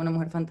hizo Una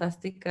Mujer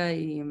Fantástica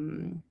y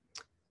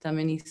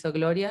también hizo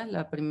Gloria,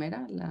 la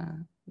primera,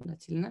 la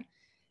chilena.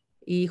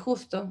 Y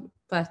justo,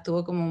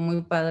 estuvo como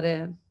muy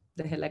padre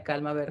desde la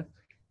calma ver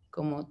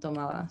cómo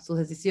tomaba sus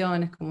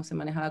decisiones, cómo se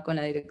manejaba con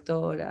la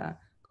directora,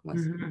 cómo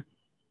es. Uh-huh.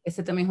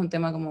 Ese también es un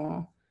tema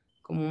como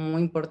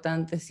muy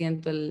importante,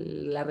 siento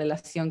la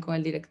relación con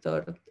el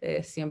director,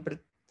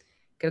 siempre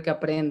creo que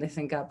aprendes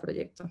en cada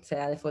proyecto,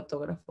 sea de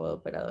fotógrafo o de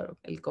operador,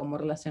 el cómo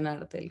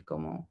relacionarte, el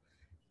cómo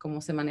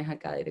se maneja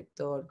cada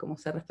director, cómo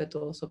ser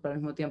respetuoso, pero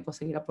al mismo tiempo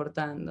seguir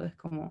aportando, es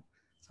como,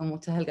 son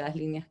muchas delgadas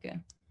líneas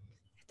que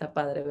está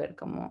padre ver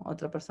cómo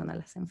otra persona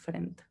las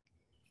enfrenta.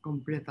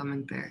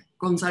 Completamente.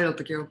 Gonzalo,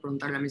 te quiero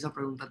preguntar la misma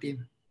pregunta a ti.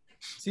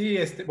 Sí,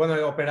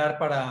 bueno, operar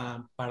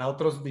para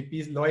otros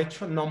VPs lo he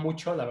hecho, no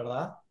mucho, la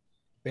verdad,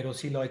 pero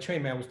sí lo he hecho y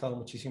me ha gustado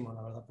muchísimo,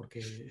 la verdad,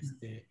 porque,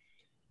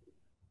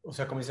 o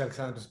sea, como dice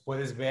Alexandra, pues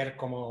puedes ver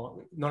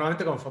cómo,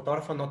 normalmente como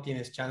fotógrafo no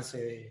tienes chance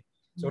de,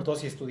 sobre todo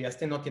si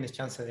estudiaste, no tienes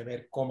chance de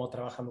ver cómo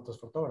trabajan otros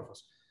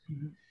fotógrafos.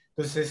 Uh-huh.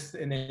 Entonces,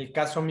 en el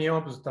caso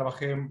mío, pues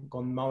trabajé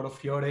con Mauro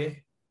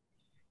Fiore,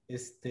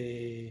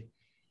 y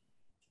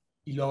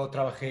luego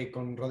trabajé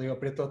con Rodrigo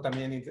Prieto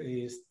también,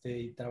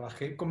 y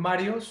trabajé con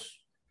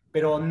varios,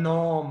 pero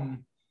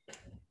no,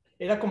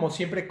 era como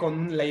siempre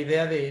con la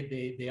idea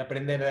de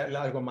aprender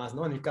algo más,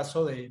 ¿no? En el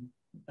caso de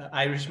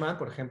Irishman,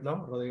 por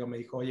ejemplo, Rodrigo me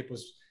dijo, oye,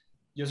 pues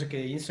yo sé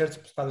que inserts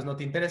pues, tal vez no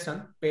te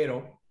interesan,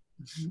 pero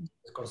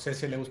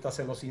Scorsese le gusta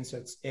hacer los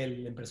inserts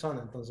él en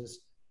persona,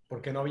 entonces,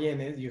 ¿por qué no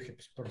vienes? Y yo dije,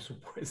 pues por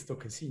supuesto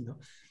que sí, ¿no?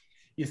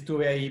 Y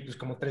estuve ahí pues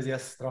como 3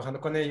 días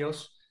trabajando con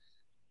ellos,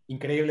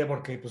 increíble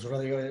porque pues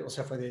Rodrigo, o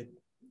sea, fue de,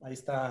 ahí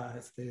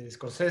está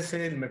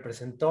Scorsese, me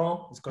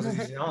presentó,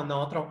 Scorsese dice, no,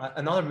 no,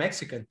 another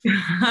Mexican.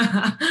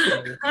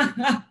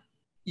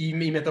 Y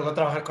me tocó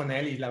trabajar con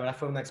él y la verdad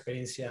fue una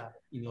experiencia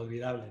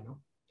inolvidable,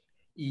 ¿no?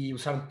 Y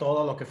usaron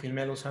todo lo que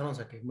filmé, lo usaron, o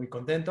sea que muy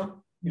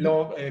contento. Y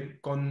luego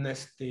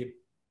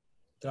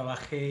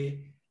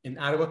trabajé en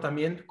Argo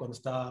también, cuando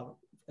estaba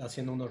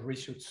haciendo unos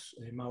reshoots,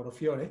 Mauro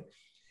Fiore.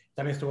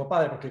 También estuvo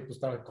padre porque pues,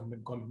 estaba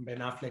con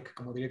Ben Affleck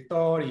como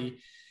director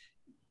y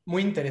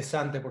muy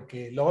interesante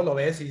porque luego lo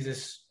ves y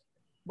dices,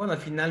 bueno, al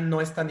final no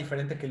es tan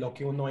diferente que lo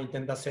que uno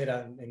intenta hacer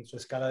en su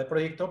escala de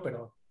proyecto,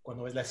 pero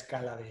cuando ves la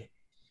escala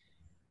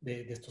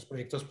de estos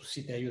proyectos, pues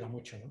sí te ayuda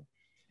mucho, ¿no?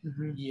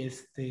 Ujú. Y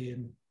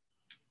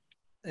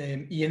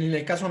y en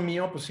el caso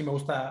mío, pues sí me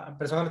gusta,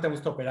 personalmente me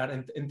gusta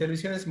operar. En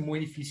televisión es muy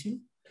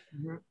difícil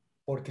Ujú.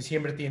 porque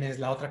siempre tienes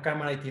la otra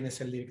cámara y tienes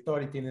el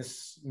director y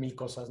tienes mil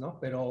cosas, ¿no?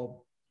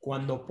 Pero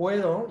cuando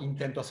puedo,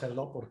 intento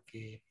hacerlo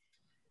porque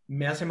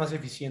me hace más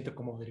eficiente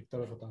como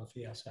director de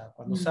fotografía. O sea,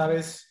 cuando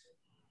sabes,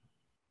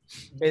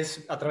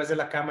 ves a través de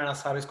la cámara,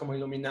 sabes cómo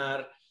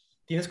iluminar,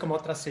 tienes como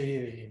otra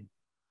serie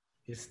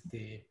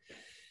este,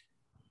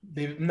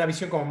 de una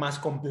visión como más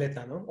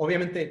completa, ¿no?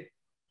 Obviamente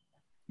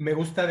me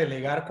gusta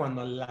delegar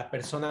cuando la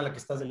persona a la que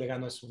estás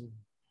delegando es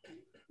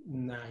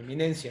una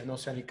eminencia, ¿no? O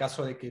sea, en el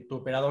caso de que tu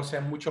operador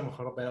sea mucho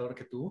mejor operador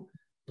que tú,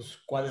 pues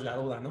cuál es la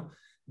duda, ¿no?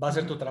 Va a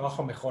ser tu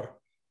trabajo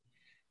mejor.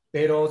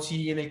 Pero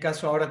si en el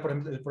caso ahora, por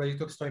ejemplo, el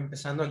proyecto que estoy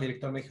empezando, el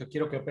director me dijo,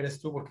 quiero que operes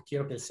tú porque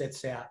quiero que el set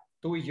sea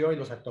tú y yo y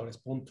los actores,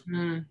 punto.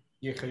 Mm.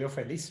 Y dije, yo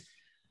feliz,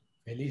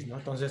 feliz, ¿no?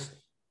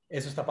 Entonces,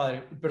 eso está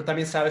padre. Pero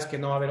también sabes que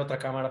no va a haber otra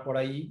cámara por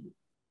ahí,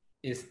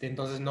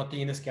 entonces no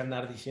tienes que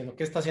andar diciendo,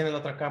 ¿qué está haciendo la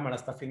otra cámara?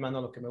 Está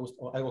filmando lo que me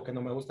gusta o algo que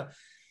no me gusta.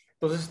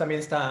 Entonces también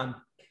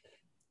está,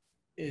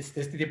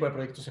 este tipo de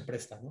proyectos se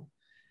presta, ¿no?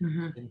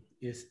 Ujú.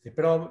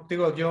 Pero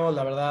digo, yo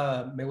la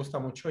verdad me gusta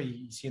mucho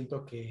y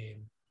siento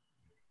que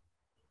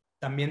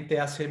también te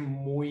hace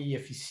muy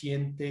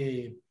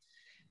eficiente.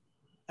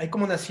 Hay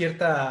como una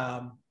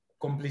cierta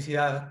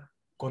complicidad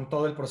con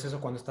todo el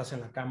proceso cuando estás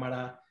en la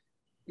cámara,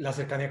 la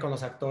cercanía con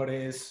los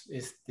actores,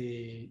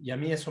 y a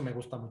mí eso me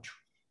gusta mucho.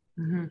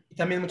 Ujú. Y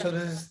también muchas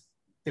veces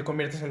te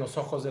conviertes en los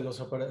ojos de los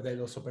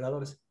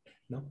operadores,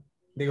 ¿no?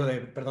 Digo,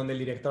 perdón, del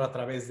director a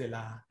través de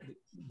la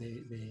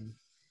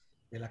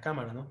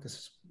cámara, ¿no? Que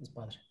es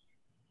padre.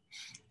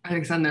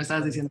 Alexander,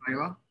 ¿estabas diciendo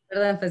algo?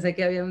 Perdón, pensé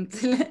que había un...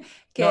 No,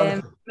 que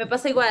no. me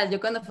pasa igual, yo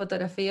cuando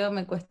fotografío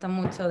me cuesta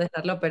mucho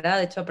dejarlo operar,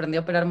 de hecho aprendí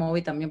a operar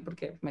móvil también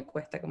porque me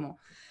cuesta como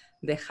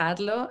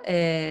dejarlo,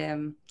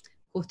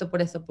 justo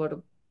por eso,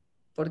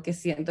 porque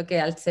siento que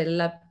al ser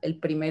el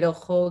primer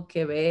ojo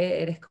que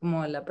ve, eres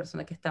como la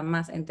persona que está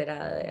más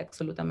enterada de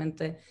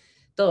absolutamente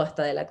todo,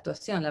 hasta de la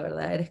actuación, la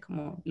verdad, eres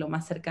como lo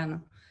más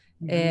cercano.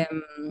 Ujú. Eh,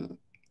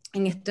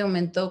 en este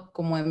momento,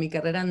 como en mi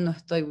carrera, no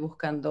estoy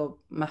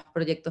buscando más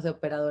proyectos de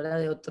operadora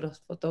de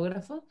otros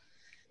fotógrafos.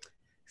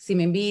 Si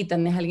me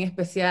invitan, es alguien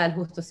especial,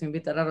 justo si me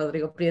invitan a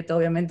Rodrigo Prieto,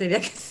 obviamente diría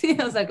que sí,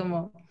 o sea,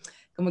 como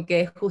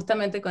que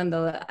justamente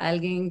cuando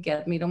alguien que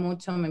admiro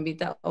mucho me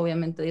invita,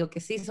 obviamente digo que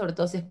sí, sobre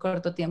todo si es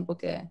corto tiempo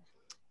que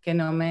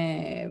no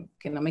me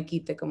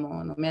quite,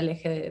 como no me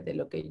aleje de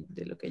lo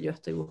que yo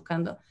estoy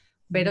buscando.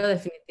 Pero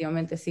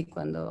definitivamente sí,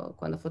 cuando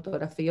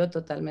fotografío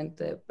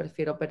totalmente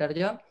prefiero operar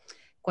yo.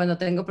 Cuando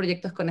tengo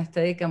proyectos con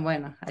Steadicam,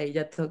 bueno, ahí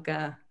ya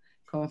toca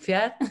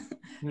confiar.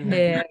 Ujú.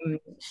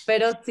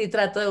 Pero sí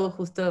trato de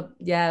justo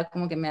ya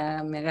como que me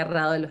he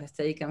agarrado de los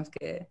Steadicams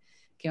que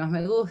más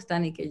me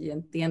gustan y que yo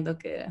entiendo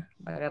que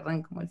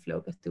agarran como el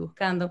flow que estoy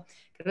buscando.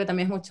 Creo que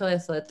también es mucho de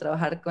eso, de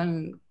trabajar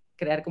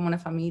crear como una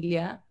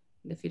familia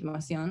de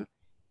filmación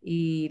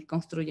y ir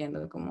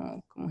construyendo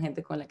como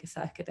gente con la que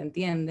sabes que te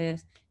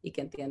entiendes y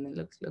que entienden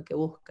lo que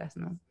buscas,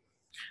 ¿no?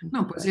 Un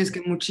No, poco pues de sí, es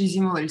eso. que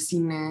muchísimo del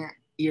cine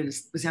y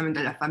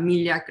especialmente la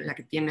familia, la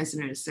que tienes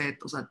en el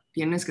set, o sea,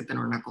 tienes que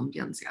tener una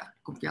confianza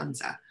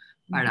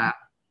Ujú. para,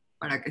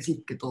 para que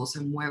sí, que todo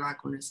se mueva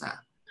con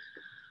esa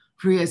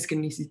fluidez que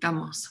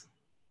necesitamos.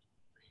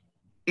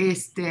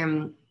 Este,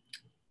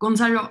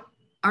 Gonzalo,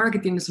 ahora que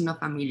tienes una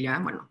familia,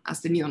 bueno,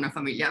 has tenido una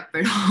familia,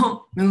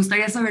 pero me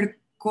gustaría saber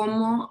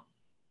cómo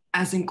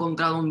has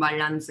encontrado un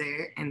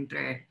balance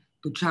entre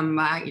tu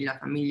chamba y la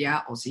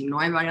familia, o si no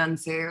hay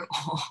balance,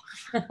 o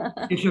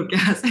qué es lo que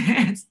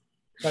haces.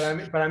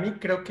 Para mí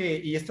creo que,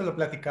 y esto lo he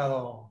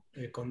platicado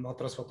con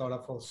otros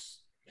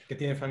fotógrafos que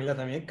tienen familia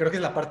también, creo que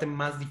es la parte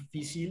más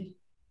difícil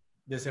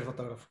de ser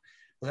fotógrafo.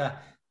 O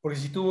sea, porque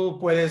si tú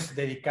puedes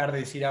dedicar de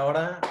decir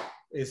ahora,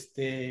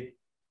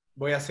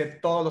 voy a hacer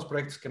todos los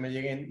proyectos que me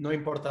lleguen, no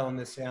importa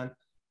dónde sean,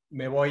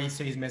 me voy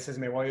 6 meses,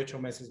 me voy 8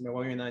 meses, me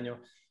voy un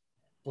año,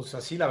 pues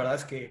así la verdad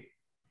es que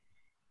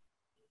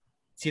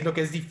siento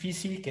que es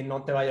difícil que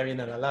no te vaya bien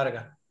a la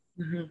larga.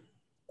 Ujú.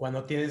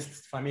 Cuando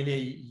tienes familia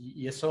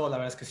y eso, la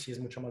verdad es que sí es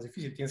mucho más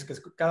difícil.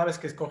 Cada vez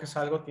que escoges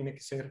algo, tiene que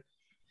ser,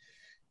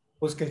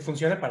 pues que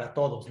funcione para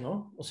todos,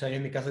 ¿no? O sea, yo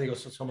en mi caso digo,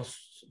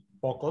 somos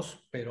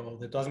pocos, pero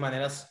de todas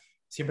maneras,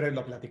 siempre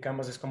lo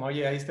platicamos. Es como,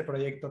 oye, hay este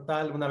proyecto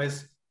tal. Una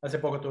vez, hace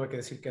poco tuve que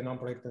decir que no a un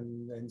proyecto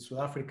en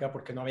Sudáfrica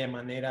porque no había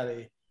manera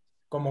de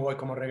cómo voy,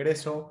 cómo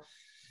regreso.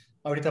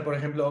 Ahorita, por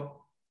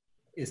ejemplo,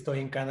 estoy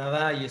en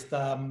Canadá y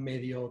está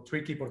medio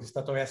tricky porque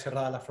está todavía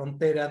cerrada la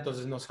frontera,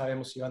 entonces no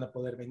sabemos si van a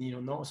poder venir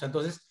o no. O sea,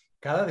 entonces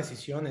cada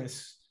decisión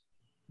es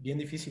bien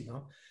difícil,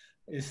 ¿no?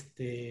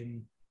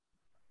 Este,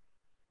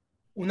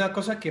 una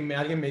cosa que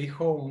alguien me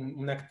dijo,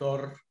 un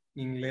actor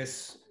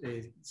inglés,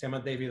 se llama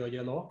David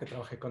Oyelowo, que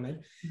trabajé con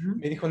él, Ujú.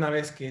 me dijo una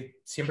vez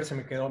que siempre se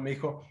me quedó, me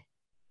dijo,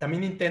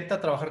 también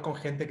intenta trabajar con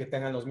gente que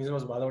tenga los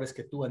mismos valores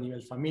que tú a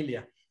nivel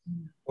familia.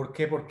 ¿Por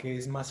qué? Porque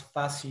es más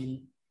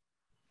fácil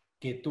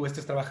que tú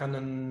estés trabajando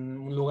en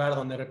un lugar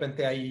donde de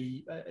repente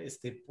hay,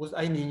 pues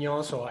hay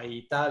niños o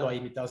hay tal, o hay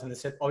invitados en el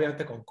set.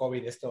 Obviamente con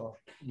COVID esto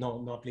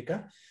no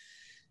aplica,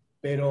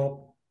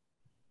 pero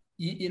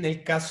y en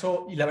el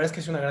caso, y la verdad es que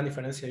es una gran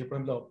diferencia. Yo, por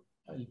ejemplo,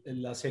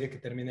 la serie que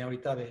terminé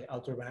ahorita de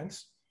Outer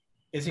Banks,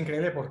 es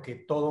increíble porque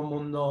todo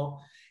mundo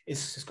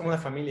es como una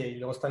familia y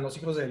luego están los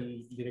hijos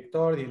del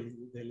director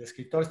y del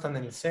escritor, están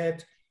en el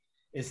set,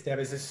 a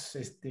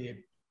veces,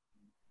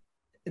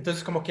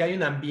 entonces como que hay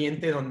un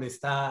ambiente donde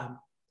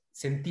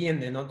se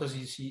entiende, ¿no?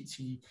 Entonces,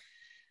 si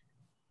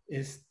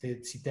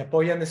te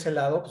apoyan de ese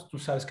lado, pues tú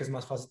sabes que es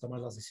más fácil tomar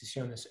las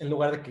decisiones, en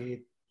lugar de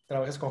que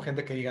trabajes con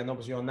gente que diga, no,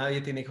 pues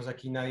nadie tiene hijos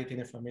aquí, nadie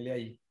tiene familia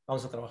y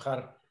vamos a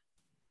trabajar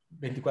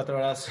 24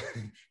 horas,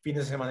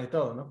 fines de semana y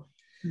todo, ¿no?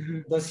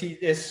 Entonces sí,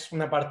 es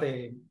una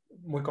parte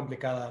muy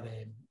complicada,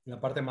 la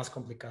parte más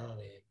complicada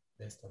de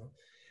esto,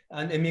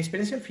 ¿no? En mi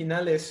experiencia al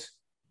final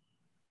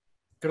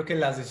creo que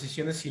las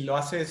decisiones, si lo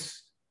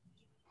haces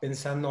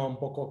pensando un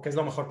poco qué es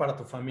lo mejor para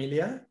tu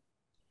familia,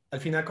 al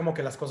final como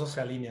que las cosas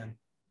se alinean.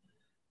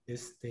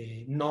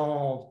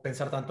 No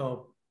pensar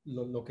tanto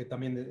lo que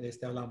también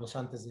hablábamos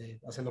antes de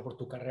hacerlo por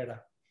tu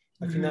carrera.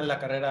 Al final la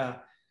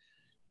carrera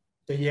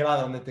te lleva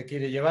a donde te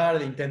quiere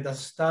llevar,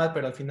 intentas estar,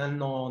 pero al final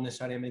no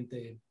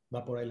necesariamente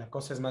va por ahí. La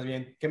cosa es más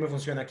bien qué me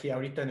funciona aquí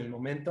ahorita en el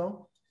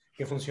momento,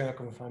 qué funciona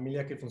como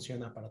familia, qué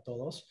funciona para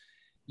todos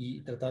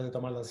y tratar de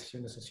tomar las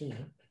decisiones así,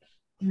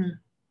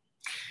 ¿no?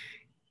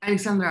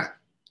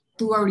 Alexandra,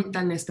 ¿tú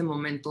ahorita en este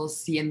momento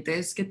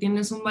sientes que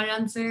tienes un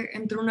balance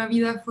entre una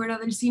vida fuera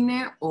del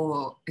cine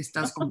o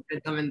estás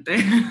completamente...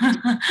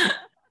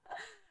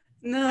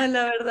 No,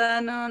 la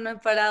verdad no he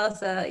parado, o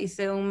sea,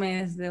 hice un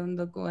mes de un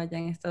docu allá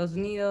en Estados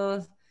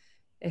Unidos,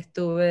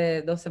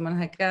 estuve 2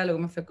 semanas acá, luego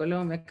me fui a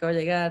Colombia, acabo de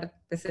llegar,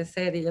 empecé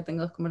serie, ya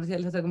tengo 2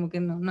 comerciales, o sea, como que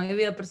no hay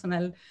vida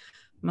personal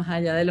más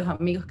allá de los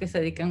amigos que se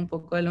dedican un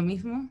poco a lo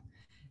mismo.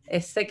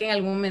 Sé que en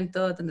algún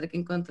momento tendré que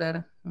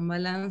encontrar un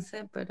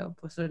balance, pero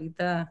pues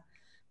ahorita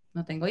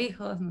no tengo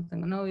hijos, no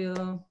tengo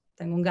novio,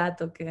 tengo un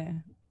gato que,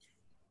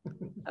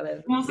 a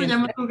ver, ¿Cómo se tiene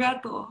llama tu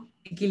gato?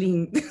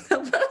 Killing.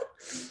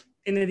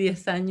 Tiene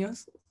 10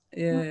 años.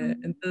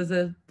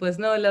 Entonces, pues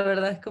no, la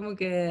verdad es como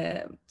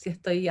que sí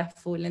estoy a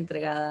full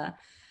entregada.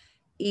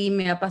 Y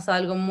me ha pasado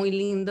algo muy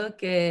lindo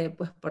que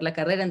pues por la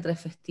carrera entre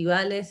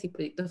festivales y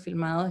proyectos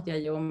filmados ya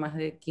llevo más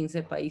de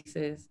 15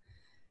 países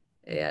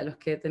a los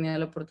que he tenido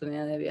la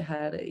oportunidad de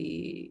viajar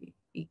y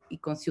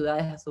con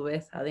ciudades a su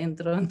vez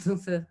adentro.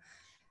 Entonces,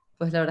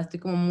 pues la verdad estoy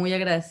como muy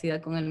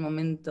agradecida con el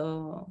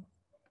momento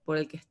por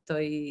el que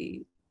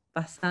estoy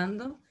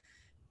pasando.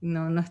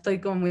 No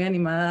estoy como muy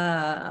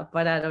animada a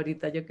parar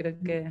ahorita, yo creo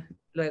que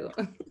luego.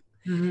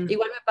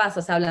 Igual me pasa,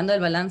 o sea, hablando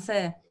del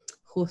balance,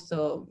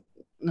 justo,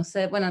 no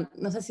sé, bueno,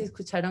 no sé si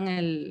escucharon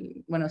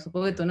bueno,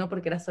 supongo que tú no,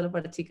 porque era solo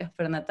para chicas,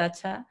 pero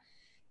Natacha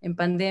en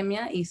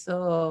pandemia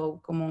hizo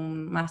como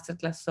un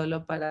masterclass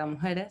solo para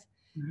mujeres,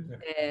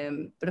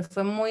 pero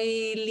fue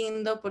muy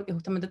lindo porque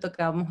justamente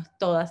tocábamos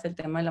todas el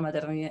tema de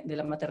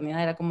la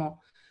maternidad, era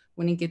como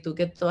una inquietud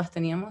que todas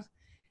teníamos.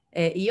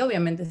 Y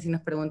obviamente si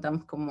nos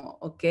preguntamos como,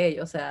 ok,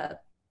 o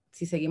sea,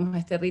 si seguimos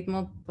este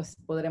ritmo, pues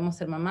podremos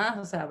ser mamás,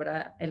 o sea,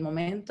 habrá el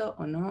momento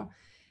o no.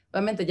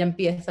 Obviamente ya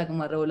empieza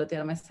como a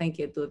revolotearme esa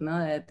inquietud, ¿no?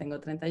 De tengo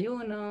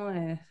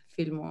 31,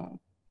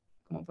 filmo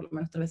como por lo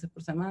menos 3 veces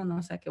por semana,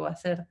 o sea, ¿qué voy a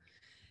hacer?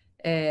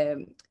 Eh,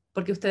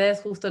 porque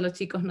ustedes, justo los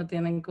chicos, no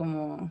tienen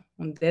como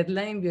un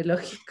deadline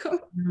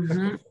biológico.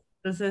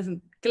 Entonces,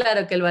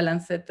 claro que el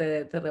balance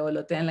te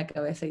revolotea en la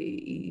cabeza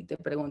y te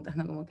preguntas,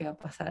 ¿no? Como qué va a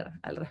pasar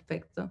al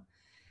respecto.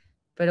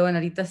 Pero bueno,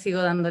 ahorita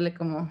sigo dándole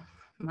como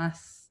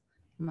más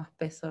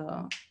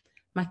peso,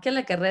 más que a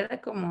la carrera,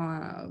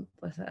 como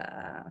pues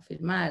a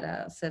filmar,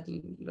 a hacer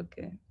lo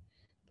que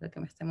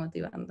me esté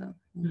motivando.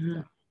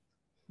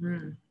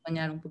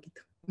 Soñar un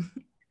poquito.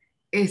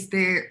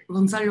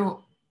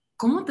 Gonzalo,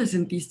 ¿cómo te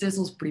sentiste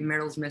esos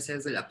primeros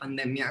meses de la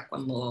pandemia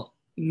cuando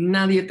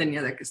nadie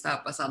tenía de qué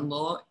estaba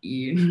pasando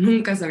y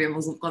nunca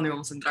sabíamos cuándo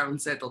íbamos a entrar a un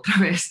set otra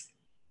vez?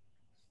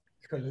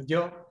 Híjole,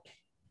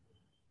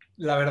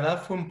 la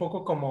verdad fue un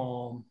poco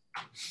como,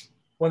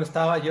 bueno,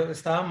 yo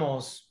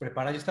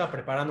estaba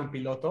preparando un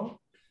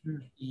piloto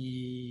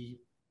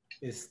y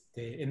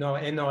en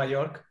Nueva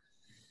York.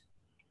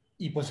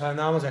 Y pues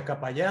andábamos de acá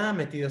para allá,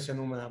 metidos en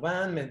una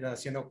van,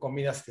 haciendo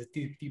comidas de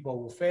tipo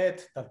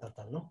buffet,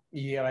 tal, ¿no?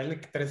 Y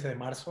el 13 de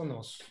marzo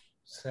nos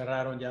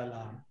cerraron ya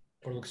la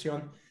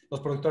producción.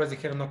 Los productores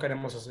dijeron, no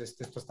queremos,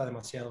 esto está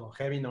demasiado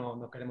heavy,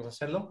 no queremos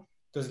hacerlo.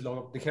 Entonces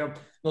lo dijeron,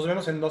 nos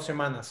vemos en 2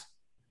 semanas.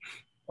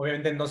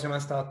 Obviamente en 2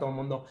 semanas estaba todo el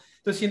mundo.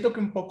 Entonces siento que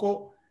un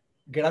poco,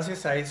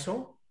 gracias a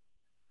eso,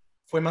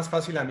 fue más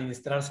fácil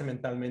administrarse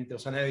mentalmente. O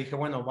sea, nadie dije,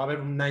 bueno, va a haber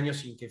un año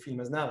sin que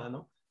filmes nada,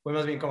 ¿no? Fue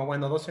más bien como,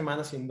 bueno, 2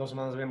 semanas y en 2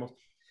 semanas vemos.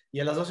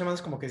 Y a las 2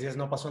 semanas como que decías,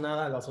 no pasó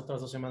nada, a las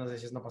otras 2 semanas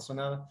decías, no pasó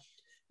nada.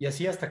 Y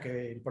así hasta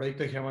que el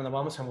proyecto dije, bueno,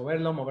 vamos a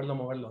moverlo,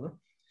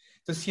 ¿no?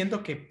 Entonces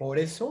siento que por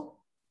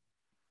eso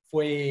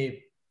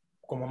fue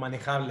como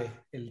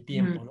manejable el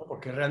tiempo, ¿no?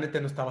 Porque realmente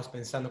no estabas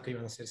pensando que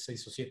iban a ser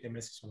 6 o 7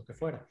 meses o lo que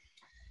fuera.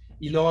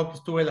 Y luego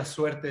pues, tuve la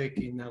suerte de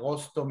que en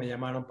agosto me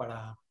llamaron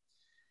para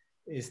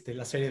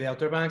la serie de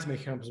Outer Banks, me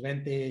dijeron, pues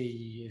vente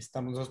y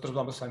nosotros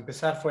vamos a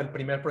empezar. Fue el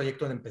primer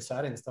proyecto en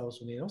empezar en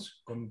Estados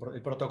Unidos.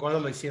 El protocolo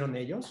lo hicieron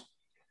ellos.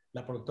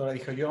 La productora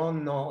dijo, yo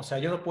no, o sea,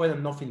 yo no puedo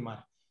no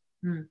filmar.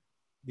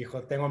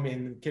 Dijo,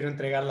 quiero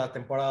entregar la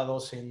temporada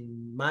 2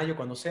 en mayo,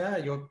 cuando sea.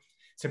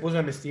 Se puso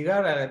a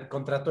investigar el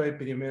contrato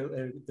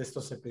de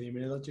estos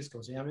epidemiólogos,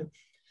 como se llaman,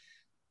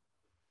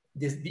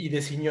 y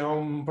diseñó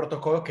un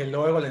protocolo que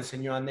luego le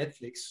enseñó a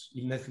Netflix.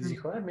 Y Netflix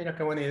dijo, mira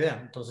qué buena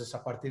idea. Entonces,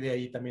 a partir de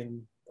ahí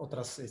también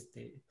otras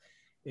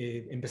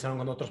empezaron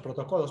con otros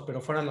protocolos,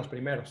 pero fueron los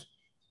primeros.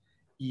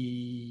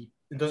 Y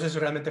entonces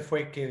realmente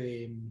fue que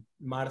de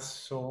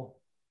marzo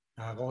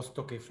a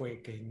agosto, que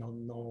fue que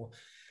no,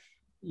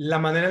 la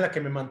manera en la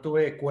que me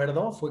mantuve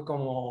cuerdo fue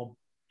como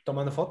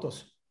tomando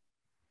fotos.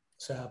 O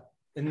sea,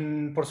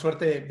 por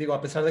suerte, digo,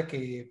 a pesar de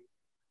que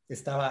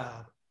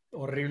estaba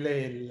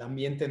horrible el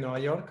ambiente en Nueva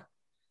York,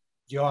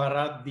 yo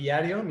agarraba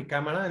diario mi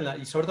cámara,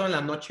 y sobre todo en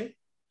la noche,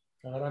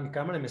 agarraba mi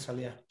cámara y me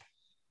salía.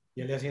 Y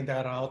al día siguiente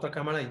agarraba otra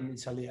cámara y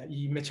salía.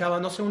 Y me echaba,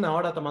 no sé, una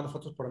hora tomando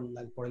fotos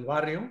por el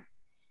barrio.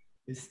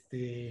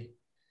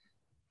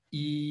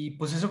 Y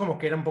pues eso como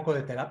que era un poco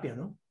de terapia,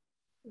 ¿no?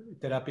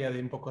 Terapia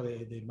de un poco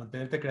de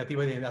mantenerte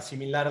creativo y de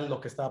asimilar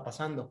lo que estaba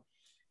pasando.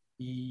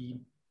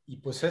 Y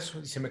pues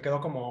eso, y se me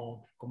quedó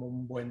como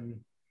un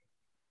buen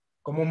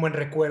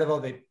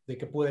recuerdo de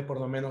que pude por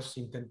lo menos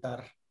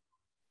intentar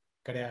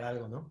crear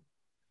algo, ¿no?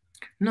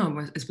 No,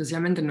 pues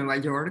especialmente en Nueva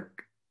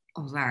York,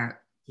 o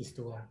sea, Sí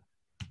estuvo.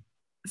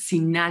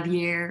 sin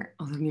nadie,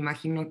 o sea, me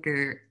imagino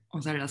que,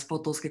 o sea, las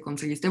fotos que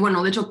conseguiste,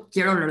 bueno, de hecho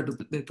quiero hablar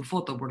de tu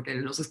foto, porque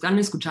los que están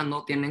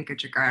escuchando tienen que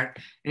checar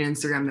el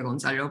Instagram de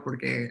Gonzalo,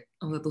 porque,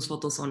 o sea, tus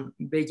fotos son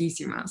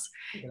bellísimas.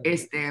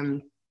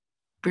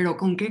 Pero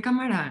 ¿con qué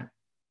cámara?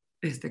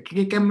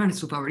 ¿Qué cámara es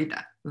su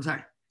favorita? O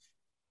sea,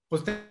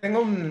 Pues tengo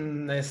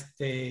un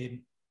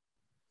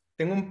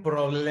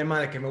problema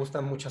de que me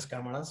gustan muchas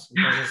cámaras,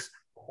 entonces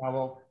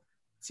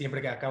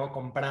siempre que acabo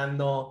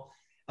comprando,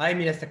 ay,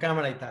 mira esta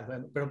cámara y tal.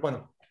 Bueno, pero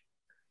bueno,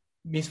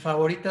 mis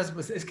favoritas,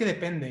 pues es que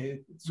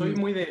depende. Soy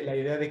muy de la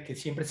idea de que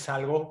siempre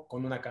salgo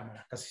con una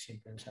cámara, casi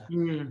siempre. O sea,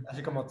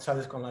 así como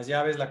sales con las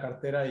llaves, la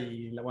cartera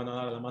y bueno,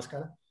 ahora la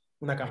máscara,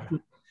 una cámara.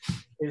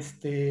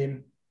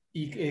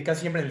 Y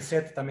casi siempre en el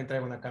set también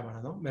traigo una cámara,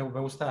 ¿no? Me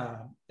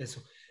gusta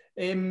eso.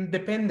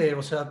 Depende,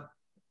 o sea,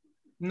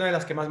 una de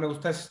las que más me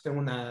gusta es tengo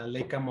una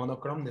Leica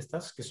Monochrome de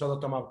estas, que solo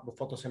toma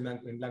fotos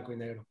en blanco y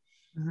negro.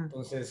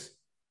 Entonces,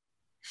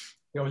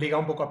 me obliga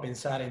un poco a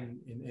pensar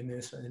en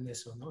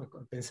eso, ¿no?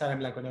 Pensar en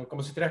blanco y negro,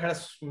 como si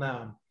trajeras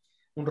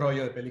un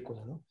rollo de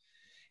película, ¿no?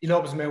 Y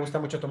luego, pues me gusta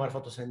mucho tomar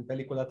fotos en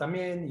película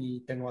también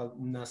y tengo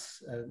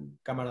unas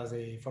cámaras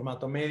de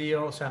formato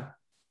medio, o sea,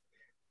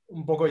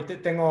 un poco, y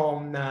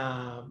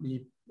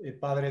mi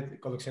padre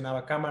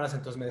coleccionaba cámaras,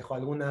 entonces me dejó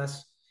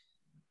algunas.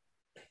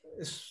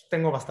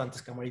 Tengo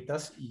bastantes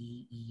camaritas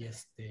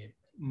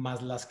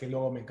más las que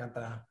luego me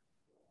encanta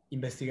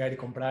investigar y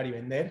comprar y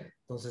vender,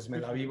 entonces me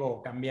la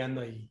vivo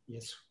cambiando y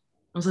eso.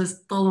 O sea,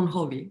 es todo un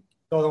hobby.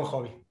 Todo un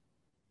hobby.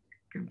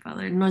 Qué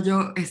padre. No,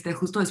 yo,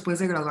 justo después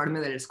de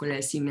graduarme de la escuela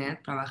de cine,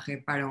 trabajé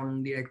para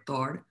un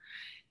director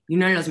y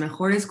una de las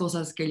mejores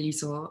cosas que él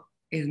hizo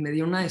es me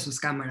dio una de sus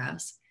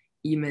cámaras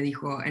y me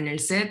dijo, en el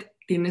set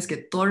tienes que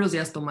todos los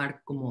días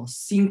tomar como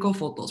 5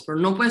 fotos, pero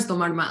no puedes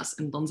tomar más,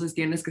 entonces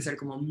tienes que ser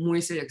como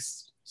muy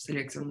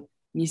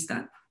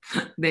seleccionista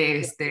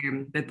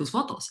de tus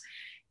fotos.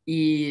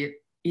 Y,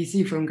 y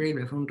sí, fue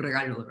increíble, fue un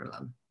regalo, de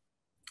verdad.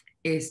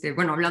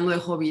 Bueno, hablando de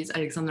hobbies,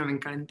 Alexandra, me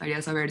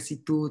encantaría saber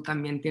si tú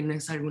también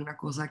tienes alguna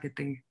cosa que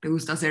te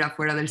gusta hacer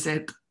afuera del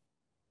set.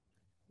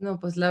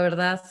 No, pues la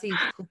verdad sí,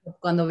 justo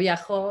cuando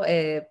viajo,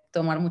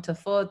 tomar muchas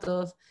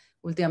fotos.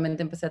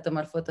 Últimamente empecé a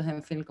tomar fotos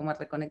en film, como a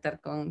reconectar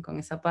con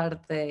esa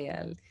parte,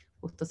 al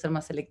justo ser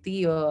más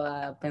selectivo,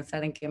 a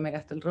pensar en qué me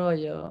gasto el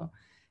rollo.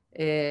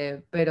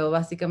 Pero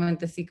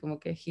básicamente sí, como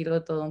que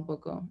giro todo un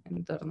poco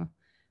en torno.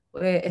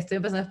 Estoy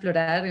empezando a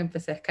explorar,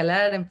 empecé a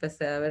escalar,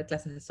 empecé a ver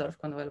clases de surf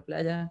cuando voy a la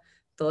playa,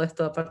 todo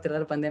esto a partir de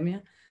la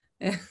pandemia.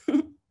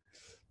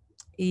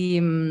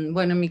 Y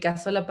bueno, en mi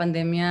caso la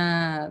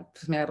pandemia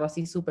pues, me agarró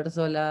así súper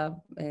sola,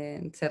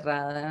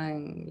 encerrada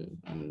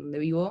en donde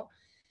vivo.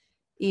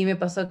 Y me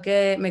pasó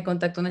que me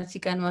contactó una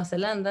chica de Nueva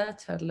Zelanda,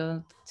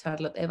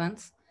 Charlotte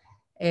Evans,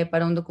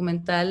 para un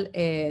documental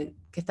que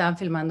estaban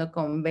filmando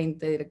con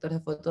 20 directores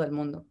de foto del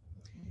mundo.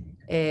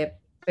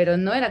 Pero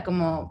no era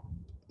como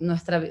o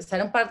sea,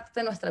 era parte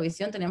de nuestra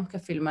visión, teníamos que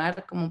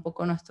filmar como un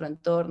poco nuestro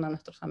entorno,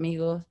 nuestros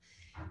amigos,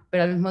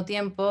 pero al mismo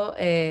tiempo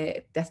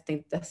te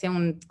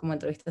hacían como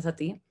entrevistas a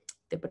ti,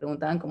 te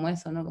preguntaban como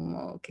eso, ¿no?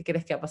 Como, ¿qué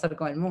crees que va a pasar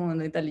con el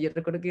mundo y tal? Y yo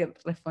recuerdo que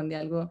respondí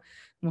algo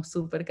como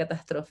súper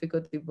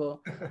catastrófico,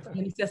 tipo,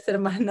 yo no sé hacer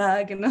más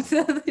nada que no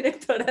sea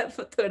directora de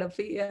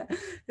fotografía,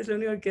 es lo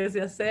único que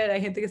sé hacer,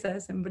 hay gente que sabe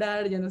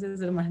sembrar, yo no sé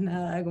hacer más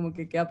nada, como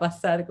que qué va a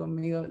pasar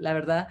conmigo. La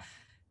verdad,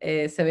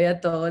 se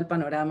veía todo el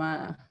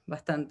panorama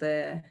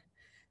bastante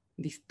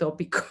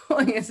distópico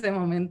en ese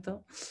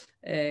momento.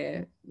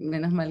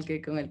 Menos mal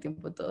que con el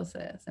tiempo todo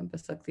se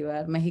empezó a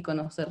activar. México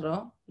no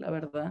cerró, la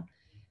verdad.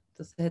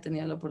 Entonces he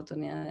tenido la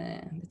oportunidad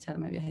de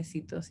echarme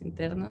viajecitos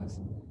internos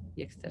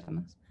y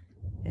externos.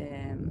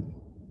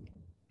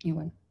 Y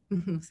bueno,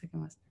 no sé qué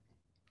más.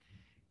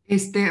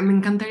 Me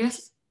encantaría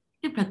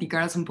que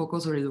platicaras un poco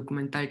sobre el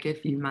documental que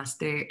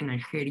filmaste en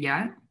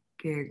Algeria,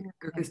 que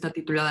creo que está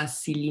titulada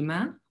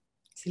Silima.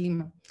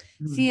 Silima.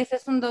 Mm. Sí, ese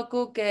es un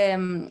docu que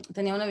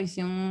tenía una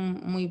visión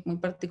muy, muy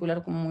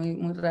particular, como muy,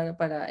 muy rara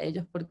para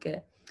ellos,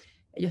 porque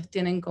ellos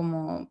tienen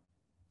como,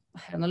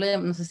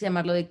 no sé si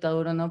llamarlo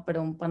dictadura o no,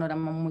 pero un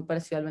panorama muy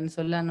parecido al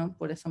venezolano,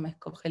 por eso me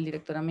escoge el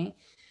director a mí.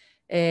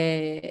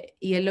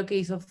 Y él lo que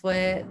hizo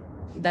fue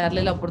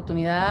darle la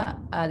oportunidad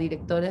a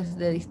directores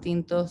de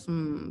distintos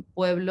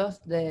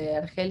pueblos de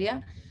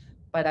Argelia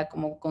para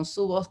como con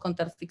su voz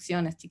contar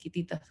ficciones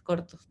chiquititas,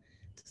 cortos.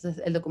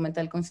 Entonces el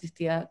documental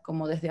consistía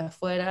como desde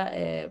afuera,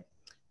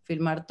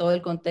 filmar todo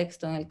el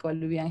contexto en el cual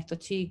vivían estos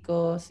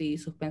chicos y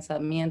sus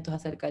pensamientos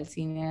acerca del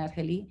cine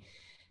argelí.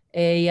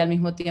 Y al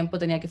mismo tiempo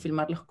tenía que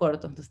filmar los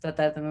cortos, entonces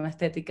tratar de tener una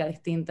estética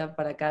distinta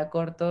para cada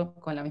corto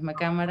con la misma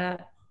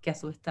cámara, que a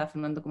su vez estaba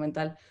filmando un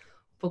documental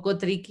un poco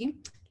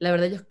tricky. La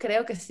verdad, yo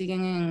creo que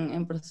siguen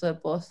en proceso de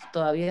post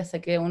todavía.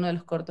 Sé que uno de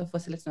los cortos fue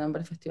seleccionado en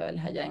varios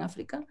festivales allá en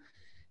África,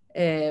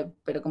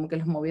 pero como que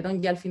los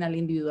movieron ya al final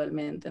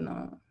individualmente,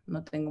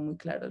 no tengo muy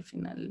claro al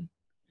final.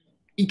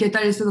 ¿Y qué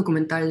tal este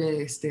documental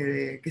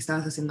que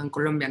estabas haciendo en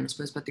Colombia? ¿Nos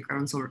puedes platicar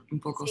un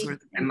poco sobre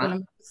Sí, este en tema?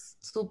 Colombia es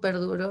súper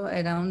duro.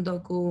 Era un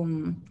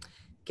docu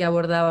que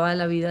abordaba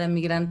la vida de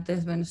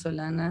migrantes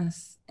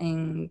venezolanas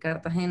en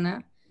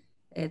Cartagena.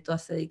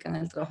 Todas se dedican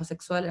al trabajo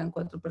sexual, eran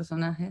 4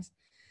 personajes.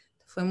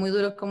 Fue muy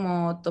duro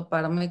como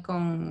toparme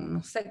con,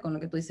 no sé, con lo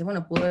que tú dices,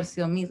 bueno, pudo haber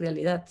sido mi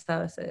realidad,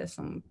 ¿sabes?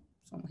 Son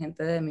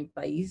gente de mi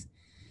país.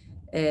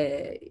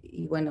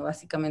 Y bueno,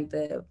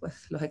 básicamente,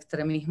 pues los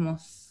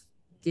extremismos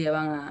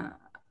llevan a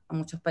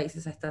muchos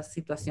países a estas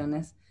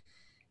situaciones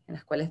en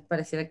las cuales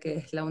pareciera que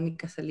es la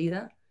única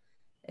salida.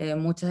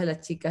 Muchas de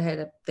las chicas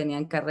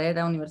tenían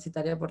carrera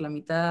universitaria por la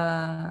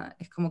mitad,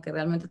 es como que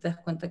realmente te das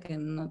cuenta que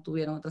no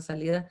tuvieron otra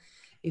salida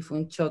y fue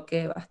un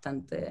choque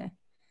bastante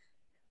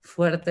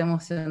fuerte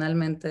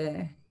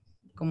emocionalmente,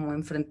 como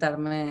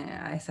enfrentarme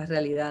a esas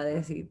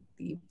realidades y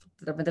de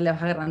repente le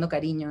vas agarrando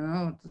cariño,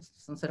 ¿no?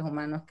 Son seres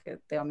humanos que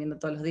te van viendo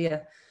todos los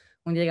días.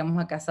 Un día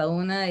llegamos a casa de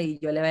una y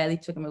yo le había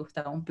dicho que me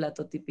gustaba un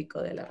plato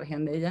típico de la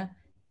región de ella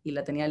y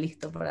la tenía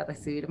listo para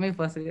recibirme y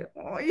fue así,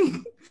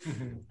 ¡ay!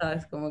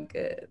 ¿Sabes? Como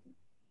que,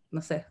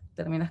 no sé,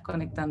 terminas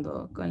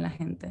conectando con la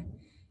gente.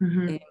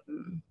 Ujú. Eh,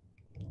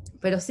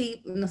 pero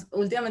sí,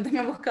 últimamente me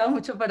han buscado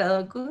mucho para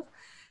docus.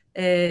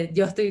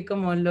 Yo estoy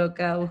como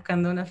loca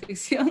buscando una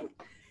ficción,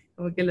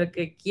 como que lo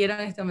que quiero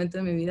en este momento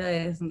de mi vida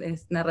es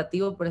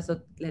narrativo, por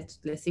eso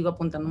le sigo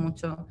apuntando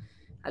mucho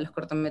a los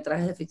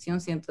cortometrajes de ficción.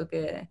 Siento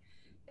que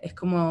es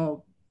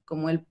como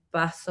el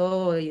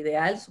paso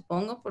ideal,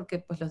 supongo, porque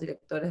pues los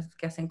directores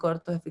que hacen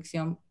cortos de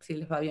ficción, si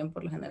les va bien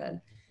por lo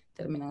general,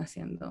 terminan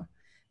haciendo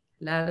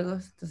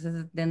largos.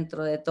 Entonces,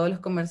 dentro de todos los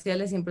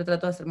comerciales, siempre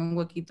trato de hacerme un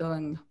huequito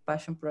en los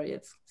passion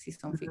projects, si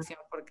son ficción,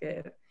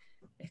 porque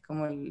es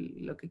como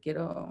lo que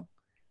quiero,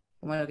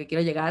 como lo que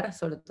quiero llegar,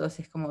 sobre todo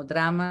si es como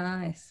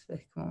drama, es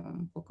como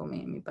un poco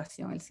mi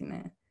pasión, el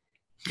cine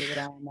de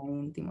drama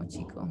íntimo,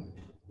 chico.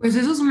 Pues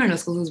eso es una de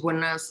las cosas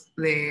buenas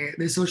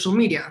de social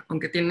media,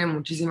 aunque tiene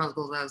muchísimas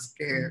cosas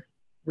que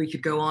we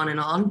could go on and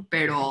on,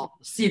 pero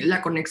sí,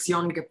 la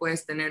conexión que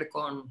puedes tener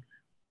con,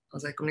 o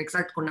sea,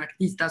 con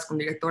artistas, con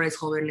directores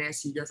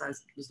jóvenes y ya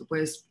sabes, pues tú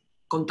puedes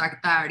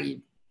contactar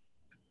y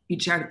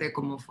picharte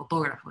como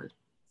fotógrafo.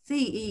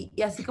 Sí,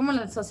 y así como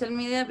la social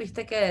media,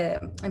 viste que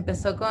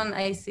empezó con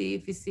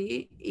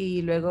ICFC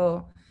y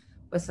luego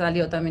pues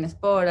salió también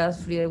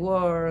Sporas, Free the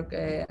Work,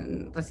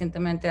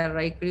 recientemente a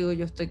Ray Crew,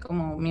 yo estoy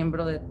como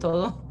miembro de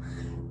todo.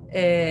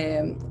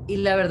 Y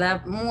la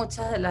verdad,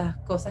 muchas de las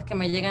cosas que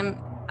me llegan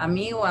a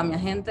mí o a mi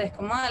agente es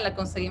como, la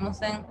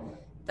conseguimos en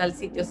tal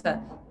sitio. O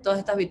sea, todas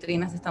estas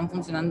vitrinas están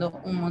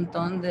funcionando un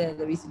montón de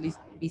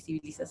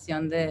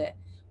visibilización de,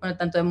 bueno,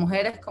 tanto de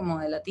mujeres como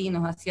de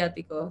latinos,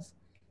 asiáticos.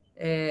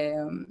 Eh,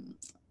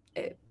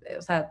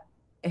 o sea,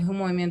 es un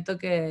movimiento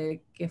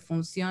que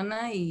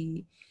funciona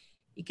y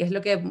que es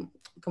lo que,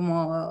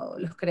 como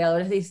los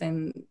creadores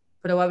dicen,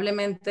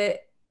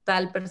 probablemente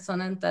tal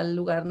persona en tal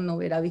lugar no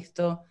hubiera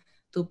visto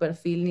tu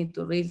perfil ni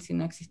tu reel si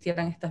no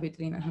existieran estas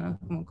vitrinas, ¿no?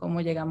 Como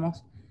cómo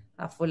llegamos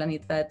a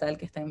fulanita de tal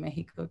que está en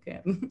México,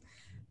 que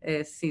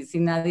si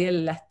nadie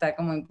la está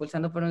como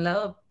impulsando por un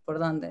lado, ¿por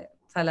dónde?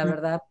 O sea, la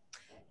verdad,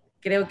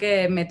 creo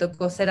que me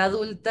tocó ser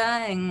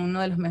adulta en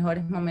uno de los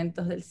mejores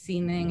momentos del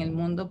cine en el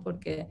mundo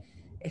porque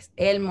es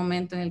el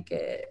momento en el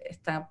que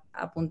está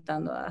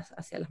apuntando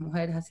hacia las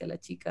mujeres, hacia las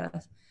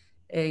chicas.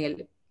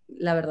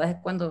 La verdad es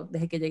cuando,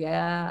 desde que llegué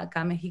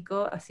acá a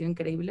México, ha sido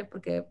increíble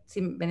porque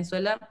sí,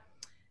 Venezuela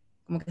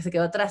como que se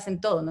quedó atrás en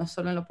todo, no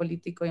solo en lo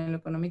político y en lo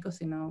económico,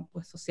 sino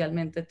pues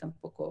socialmente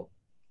tampoco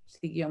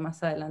siguió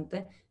más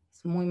adelante.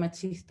 Es muy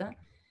machista.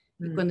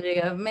 Y cuando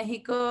llegué a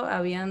México,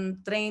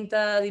 habían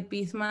 30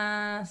 DPs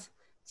más,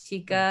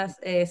 chicas,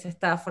 se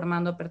estaba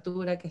formando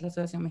Apertura, que es la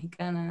Asociación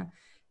Mexicana.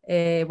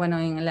 Bueno,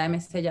 en la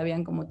MC ya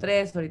habían como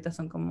 3, ahorita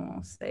son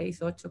como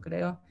 6, 8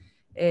 creo.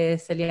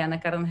 Celiana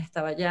Cárdenas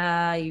estaba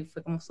allá y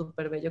fue como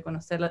súper bello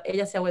conocerla.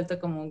 Ella se ha vuelto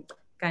como un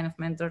kind of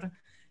mentor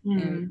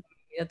en mi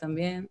vida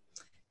también.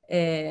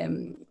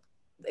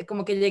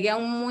 Como que llegué a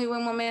un muy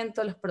buen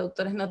momento, los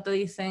productores no te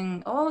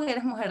dicen, oh,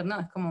 eres mujer,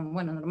 no, es como,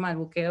 bueno, normal,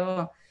 buqueo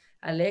a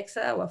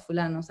Alexa o a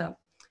fulano, o sea,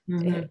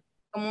 es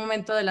como un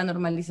momento de la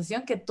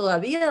normalización que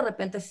todavía de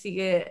repente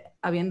sigue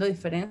habiendo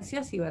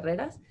diferencias y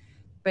barreras,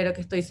 pero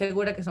que estoy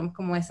segura que somos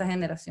como esa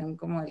generación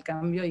como del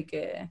cambio y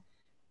que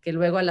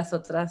luego a las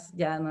otras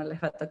ya no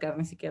les va a tocar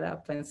ni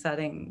siquiera pensar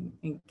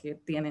en que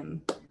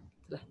tienen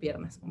las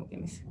piernas, como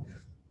quien dice.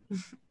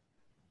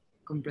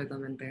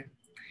 Completamente.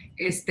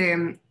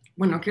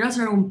 Bueno, quiero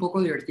hacer algo un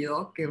poco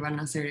divertido, que va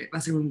a ser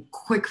un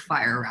quick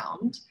fire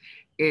round.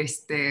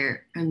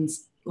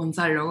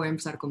 Gonzalo, voy a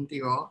empezar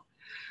contigo.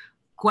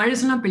 ¿Cuál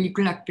es una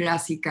película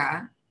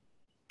clásica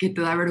que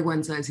te da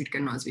vergüenza decir que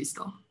no has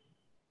visto?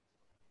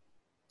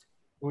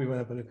 Muy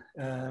buena película.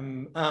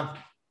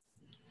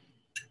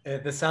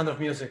 The Sound of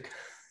Music.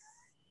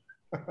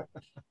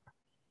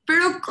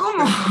 ¿Pero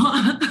cómo?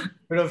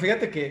 Pero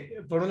fíjate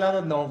que, por un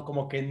lado, no,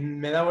 como que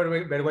me da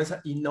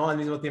vergüenza y no al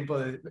mismo tiempo.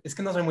 Es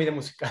que no soy muy de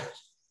musical.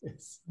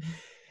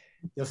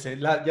 Yo sé,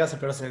 ya sé,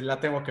 pero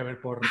la tengo que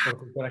ver por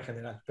cultura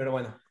general. Pero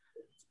bueno,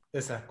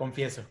 esa,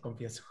 confieso.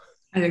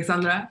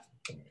 Alexandra.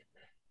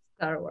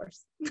 Star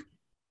Wars.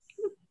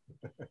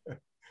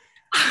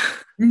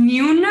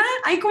 ¿Ni una?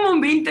 Hay como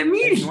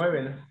 20,000. Hay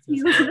 9, ¿no?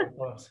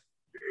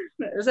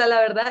 O sea, la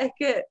verdad es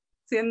que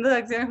siendo de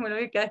acciones muy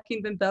lógicas, cada vez que he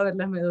intentado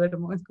verlas me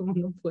duermo, es como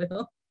no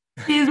puedo.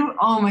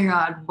 Oh my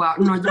God, wow.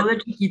 No, yo de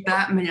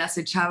chiquita me las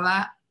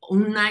echaba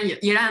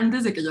y era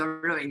antes de que yo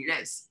hablaba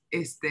inglés,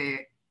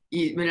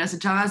 y me las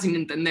echaba sin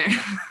entender,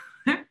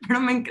 pero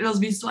los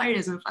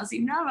visuales me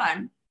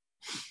fascinaban.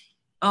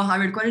 Oh, a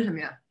ver, ¿cuál es la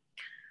mía?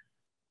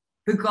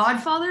 The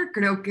Godfather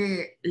creo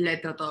que la he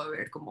tratado de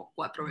ver como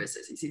 4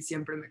 veces y sí,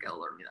 siempre me quedo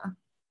dormida.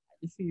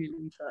 Sí,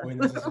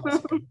 bueno, esa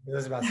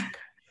es básica.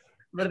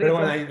 Pero Pero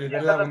bueno,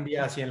 verla un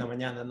día así en la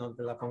mañana, no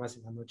te la pongas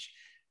en la noche.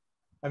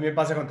 A mí me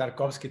pasa con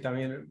Tarkovsky,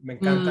 también me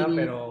encanta,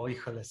 pero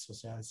híjoles, o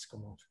sea, es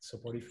como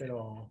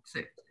soporífero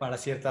para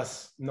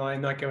ciertas, no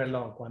hay que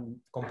verlo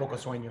con poco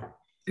sueño.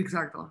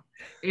 Exacto.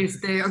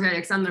 Ok,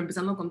 Alexandra,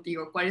 empezando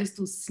contigo, ¿cuál es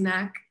tu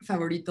snack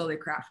favorito de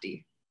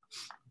Crafty?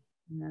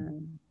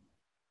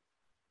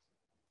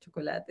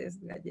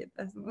 Chocolates,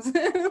 galletas, no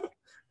sé.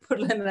 Por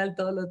lo general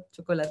todo lo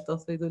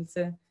chocolatoso y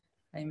dulce,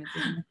 ahí me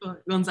tiene.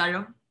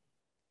 Gonzalo.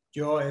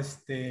 Yo,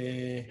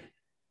 híjoles,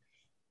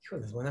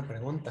 buena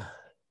pregunta.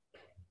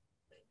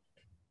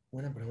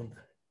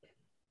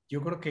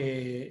 Yo creo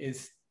que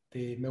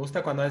me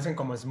gusta cuando hacen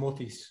como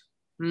smoothies.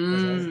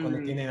 ¿Sabes? Cuando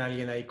tienen a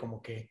alguien ahí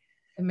como que...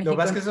 Lo que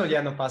pasa es que eso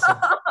ya no pasa.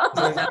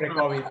 Eso es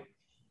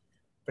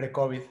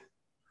pre-COVID.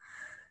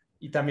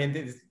 Y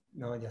también,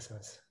 no, ya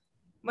sabes.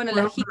 Bueno,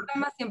 la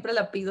jícama siempre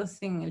la pido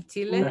sin el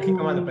chile. La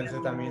jícama lo pensé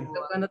también.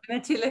 Cuando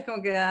tiene chile es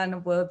como que,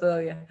 no puedo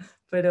todavía.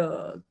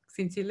 Pero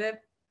sin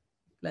chile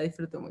la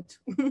disfruto mucho.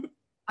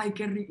 Ay,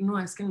 qué rico. No,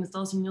 es que en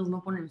Estados Unidos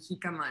no ponen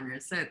jícama en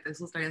el set.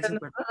 Eso estaría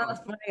súper rico. No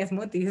nos ponen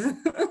smoothies.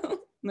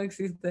 No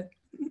existe.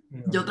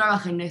 No. Yo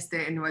trabajé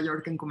en Nueva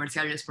York en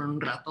comerciales por un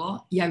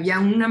rato y había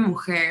una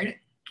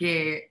mujer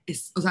que,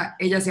 o sea,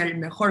 ella hacía el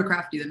mejor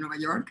crafty de Nueva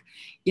York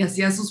y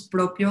hacía sus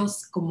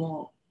propios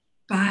como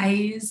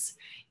pies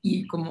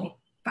y como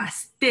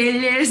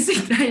pasteles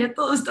y traía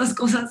todas estas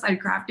cosas al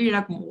crafty y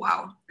era como,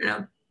 wow,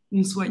 era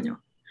un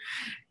sueño.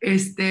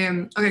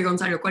 Ok,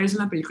 Gonzalo, ¿cuál es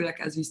una película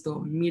que has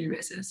visto 1000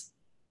 veces?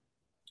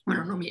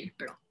 Bueno, no 1000,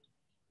 pero...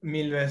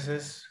 1000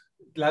 veces.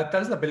 Tal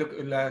vez la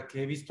película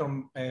que he visto,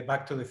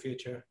 Back to the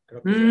Future,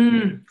 creo que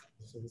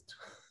he visto.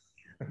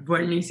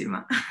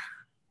 Buenísima.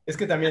 Es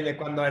que también de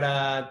cuando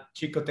era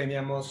chico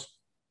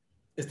teníamos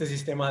este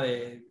sistema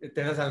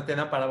tenías la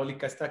antena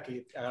parabólica esta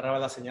que agarraba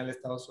la señal de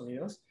Estados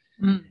Unidos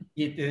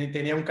y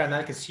tenía un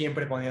canal que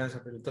siempre ponían esa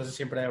película. Entonces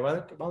siempre,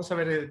 bueno, vamos a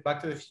ver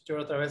Back to the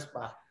Future otra vez.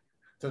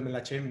 Entonces me la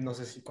eché no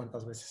sé si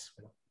cuántas veces.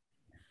 Pero...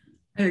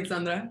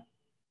 Alexandra.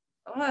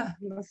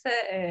 No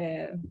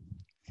sé.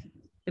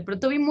 De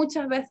pronto vi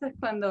muchas veces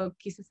cuando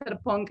quise ser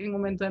punk en un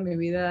momento de mi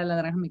vida La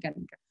Naranja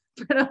Mecánica.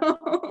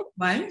 Pero...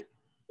 ¿Vale?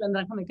 La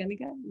Naranja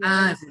Mecánica.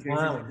 Sí.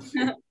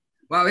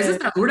 Wow, esa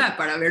está dura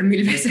para ver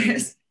 1000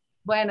 veces.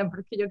 Bueno,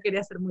 porque yo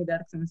quería ser muy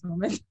darks en ese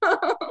momento.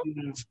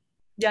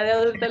 Ya de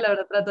adulta, la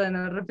verdad, trato de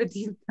no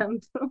repetir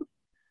tanto.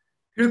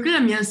 Creo que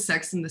la mía es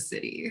Sex and the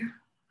City.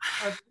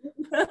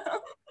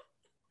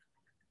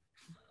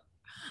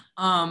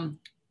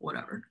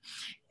 Whatever.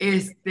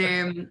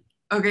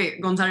 Ok,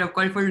 Gonzalo,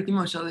 ¿cuál fue el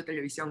último show de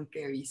televisión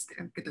que viste,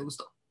 que te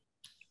gustó?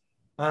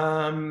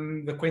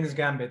 The Queen's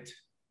Gambit.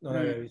 No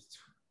la había visto.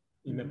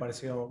 Y me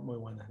pareció muy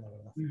buena, la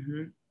verdad.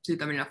 Sí,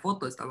 también la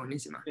foto está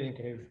buenísima. Sí,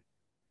 increíble.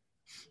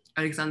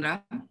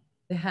 Alexandra.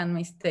 The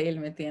Handmaid's Tale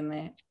me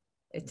tiene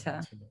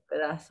hecha Sí,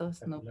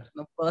 pedazos. No, espectacular.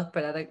 no puedo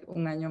esperar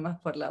un año más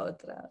por la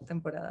otra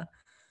temporada.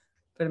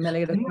 Pero me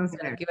alegró que Tengo no que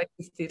sabía ver. que iba a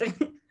existir.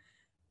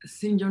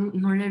 Sí, yo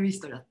no la he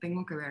visto, la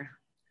tengo que ver.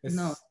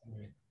 No, Muy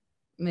bien.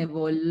 me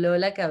voló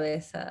la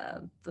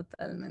cabeza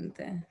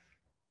totalmente.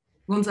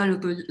 Gonzalo,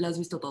 ¿tú la has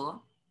visto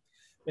todo?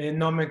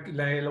 No,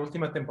 la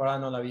última temporada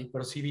no la vi,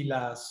 pero sí vi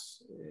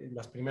las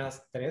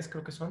primeras 3,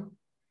 creo que son.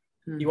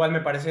 Mm, Igual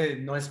me parece,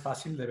 no es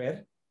fácil de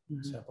ver, o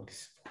ujú. sea, porque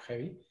es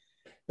heavy,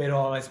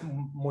 pero es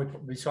muy,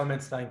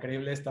 visualmente está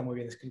increíble, está muy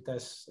bien escrita,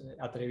 es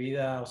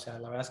atrevida, o sea,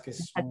 la verdad es que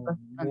Las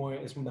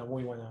actuaciones, es una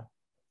muy buena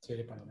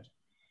serie para ver.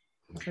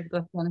 las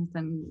actuaciones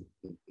están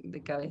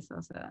de cabeza,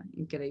 o sea,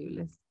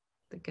 increíbles.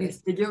 Te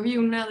crees. Yo vi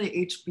una de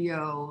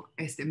HBO,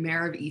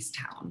 Mare of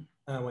Easttown,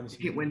 Ah, de Kate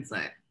buenísimo.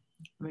 Winslet.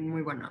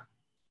 Muy buena.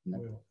 ¿No?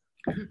 Muy bueno.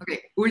 Ok,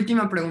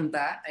 última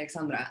pregunta,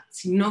 Alexandra.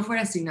 Si no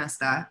fueras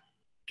cineasta,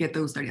 ¿qué te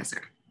gustaría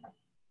hacer?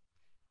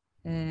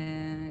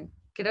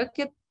 Creo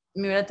que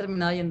me hubiera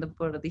terminado yendo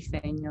por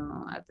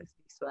diseño, artes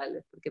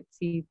visuales, porque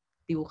sí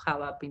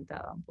dibujaba,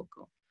 pintaba un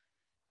poco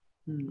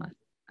Mm, más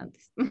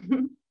antes.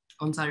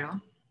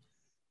 Gonzalo.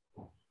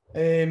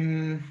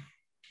 Em,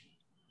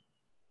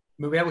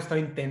 Me hubiera gustado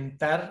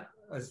intentar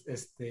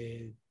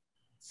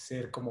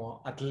ser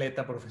como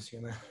atleta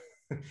profesional,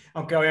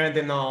 aunque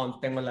obviamente no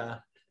tengo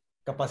la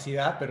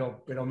capacidad,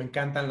 pero me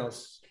encantan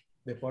los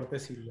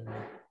deportes y el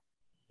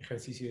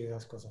ejercicio y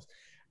esas cosas.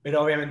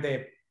 Pero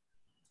obviamente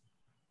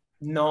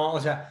no, o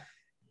sea,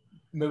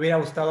 me hubiera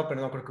gustado, pero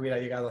no creo que hubiera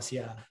llegado así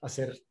a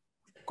ser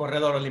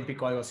corredor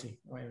olímpico o algo así,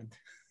 obviamente.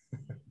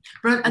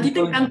 Pero a Lo ti te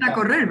puedo encanta intentar.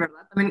 correr,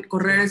 ¿verdad? También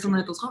correr Sí, es uno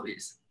de tus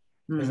hobbies.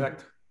 Mm,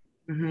 exacto.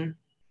 ujú.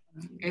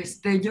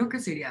 ¿Yo qué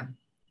sería?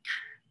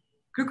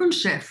 Creo que un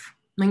chef.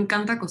 Me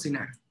encanta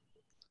cocinar.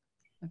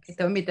 Ok, te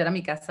voy a invitar a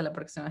mi casa la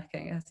próxima vez que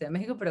vengas a Ciudad de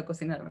México, pero a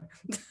cocinarme.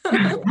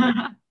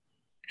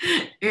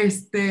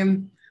 Este,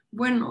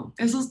 bueno,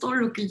 eso es todo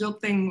lo que yo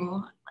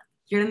tengo.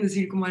 ¿Quieren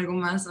decir como algo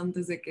más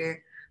antes de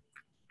que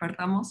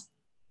partamos?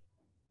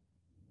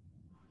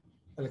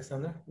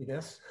 Alexandra,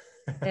 ¿ideas?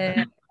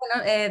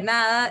 Bueno,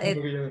 nada, Un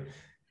poquillo.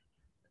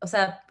 o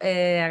sea,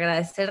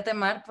 agradecerte,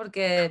 Mar,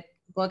 porque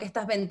supongo que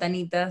estas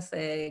ventanitas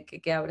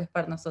que abres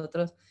para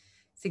nosotros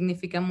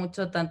significan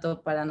mucho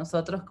tanto para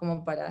nosotros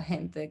como para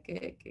gente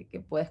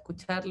que puede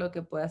escucharlo,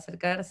 que puede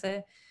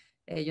acercarse.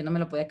 Yo no me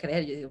lo podía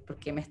creer, yo digo, ¿por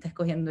qué me está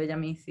escogiendo ella a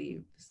mí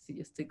si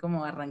yo estoy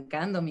como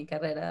arrancando mi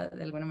carrera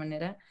de alguna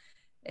manera?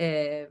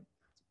 Eh,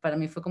 para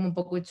mí fue como un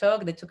poco un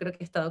shock, de hecho creo que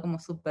he estado como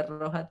súper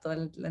roja toda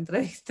la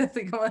entrevista,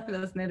 así como de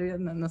los nervios,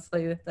 no, no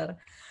soy de estar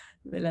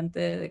delante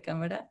de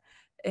cámara.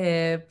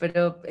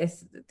 Pero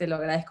te lo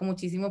agradezco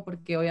muchísimo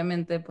porque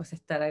obviamente pues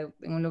estar en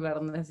un lugar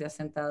donde se ha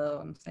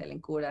sentado, no sé,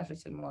 Ellen Kuras,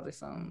 Rachel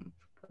Morrison,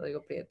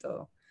 Rodrigo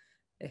Prieto,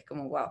 es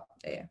como, wow,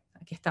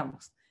 aquí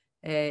estamos.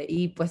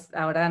 Y pues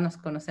ahora nos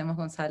conocemos,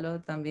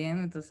 Gonzalo, también,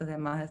 entonces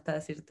además está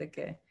decirte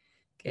que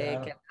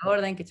a Claro, la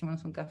orden, que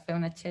echemos un café,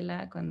 una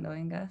chela cuando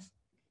vengas.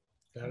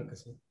 claro que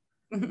sí.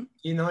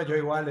 Y no, yo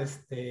igual,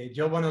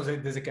 yo, bueno,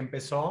 desde que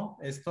empezó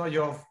esto,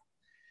 yo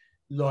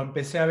lo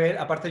empecé a ver,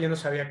 aparte yo no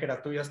sabía que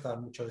era tuyo hasta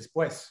mucho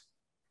después.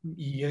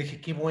 Y yo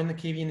dije, qué bueno,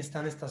 qué bien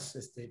están estas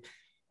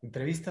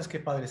entrevistas, qué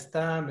padre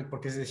está,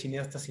 porque es de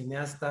cineasta a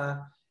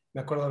cineasta.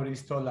 Me acuerdo haber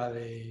visto la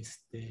de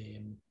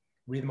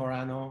Reed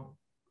Morano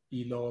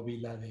y luego vi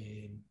la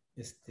de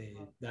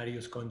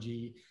Darius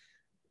Conji.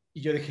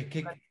 Y yo dije,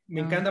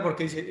 me Ah, encanta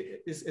porque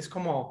dice, es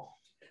como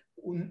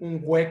un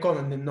hueco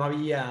donde no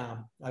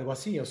había algo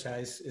así, o sea,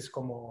 es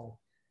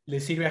como, le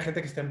sirve a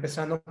gente que está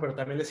empezando, pero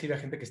también le sirve a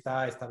gente que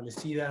está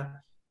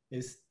establecida,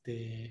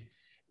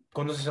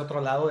 conoces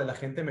otro lado de la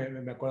gente,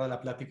 me acuerdo de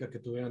la plática que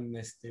tuvieron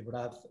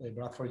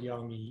Bradford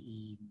Young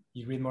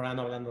y Reed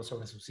Morano hablando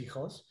sobre sus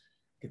hijos,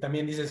 que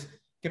también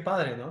dices, qué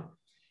padre, ¿no?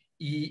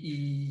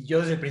 Yo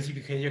desde el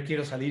principio dije, yo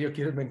quiero salir,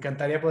 me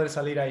encantaría poder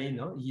salir ahí,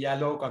 ¿no? Y ya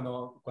luego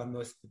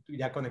cuando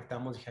ya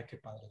conectamos dije, qué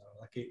padre, la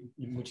verdad, que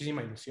y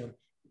muchísima ilusión.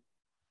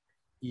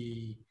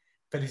 Y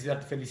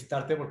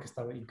felicitarte porque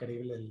estaba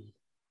increíble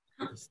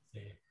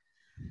este,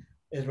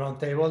 el round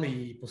table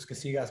y pues que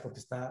sigas porque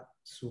está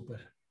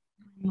súper.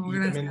 No, Y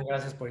también gracias.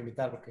 gracias por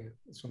invitar porque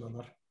es un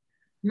honor.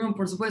 No,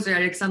 por supuesto, y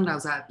Alexandra, o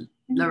sea,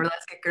 la verdad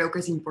es que creo que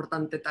es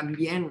importante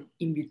también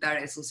invitar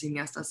a esos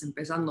cineastas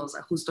empezando, o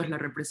sea, justo es la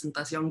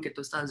representación que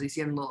tú estás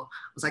diciendo,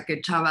 o sea, que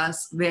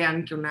chavas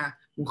vean que una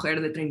mujer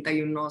de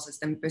 31 se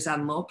está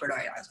empezando, pero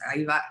o sea,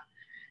 ahí va.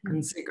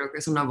 Sí, creo que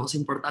es una voz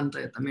importante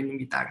de también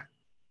invitar.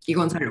 Y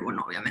Claro. Gonzalo,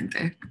 bueno,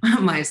 obviamente,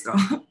 maestro.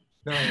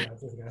 No,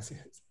 gracias,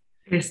 gracias.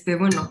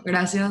 Bueno,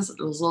 gracias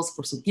los dos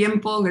por su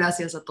tiempo,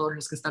 gracias a todos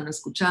los que están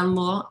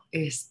escuchando,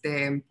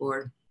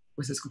 por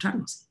pues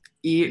escucharnos.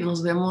 Y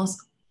nos vemos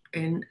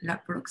en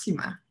la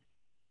próxima.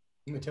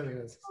 Muchas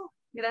gracias.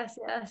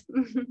 gracias.